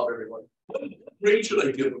 Spectacular job, everyone. What grade should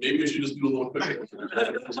I give them? Maybe I should just do a little quicker.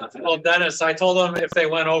 Well, Dennis, I told them if they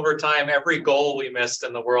went overtime, every goal we missed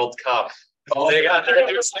in the World Cup. They got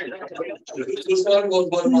this one was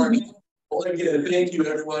one mark. Well, again, thank you,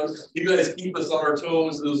 everyone. You guys keep us on our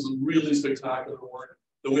toes. This is really spectacular work.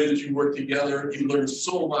 The way that you work together, you learn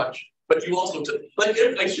so much. But you also, like,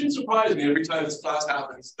 it shouldn't surprise me every time this class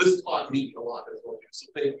happens. This taught me a lot as well. So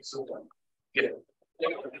thank you so much. Yeah.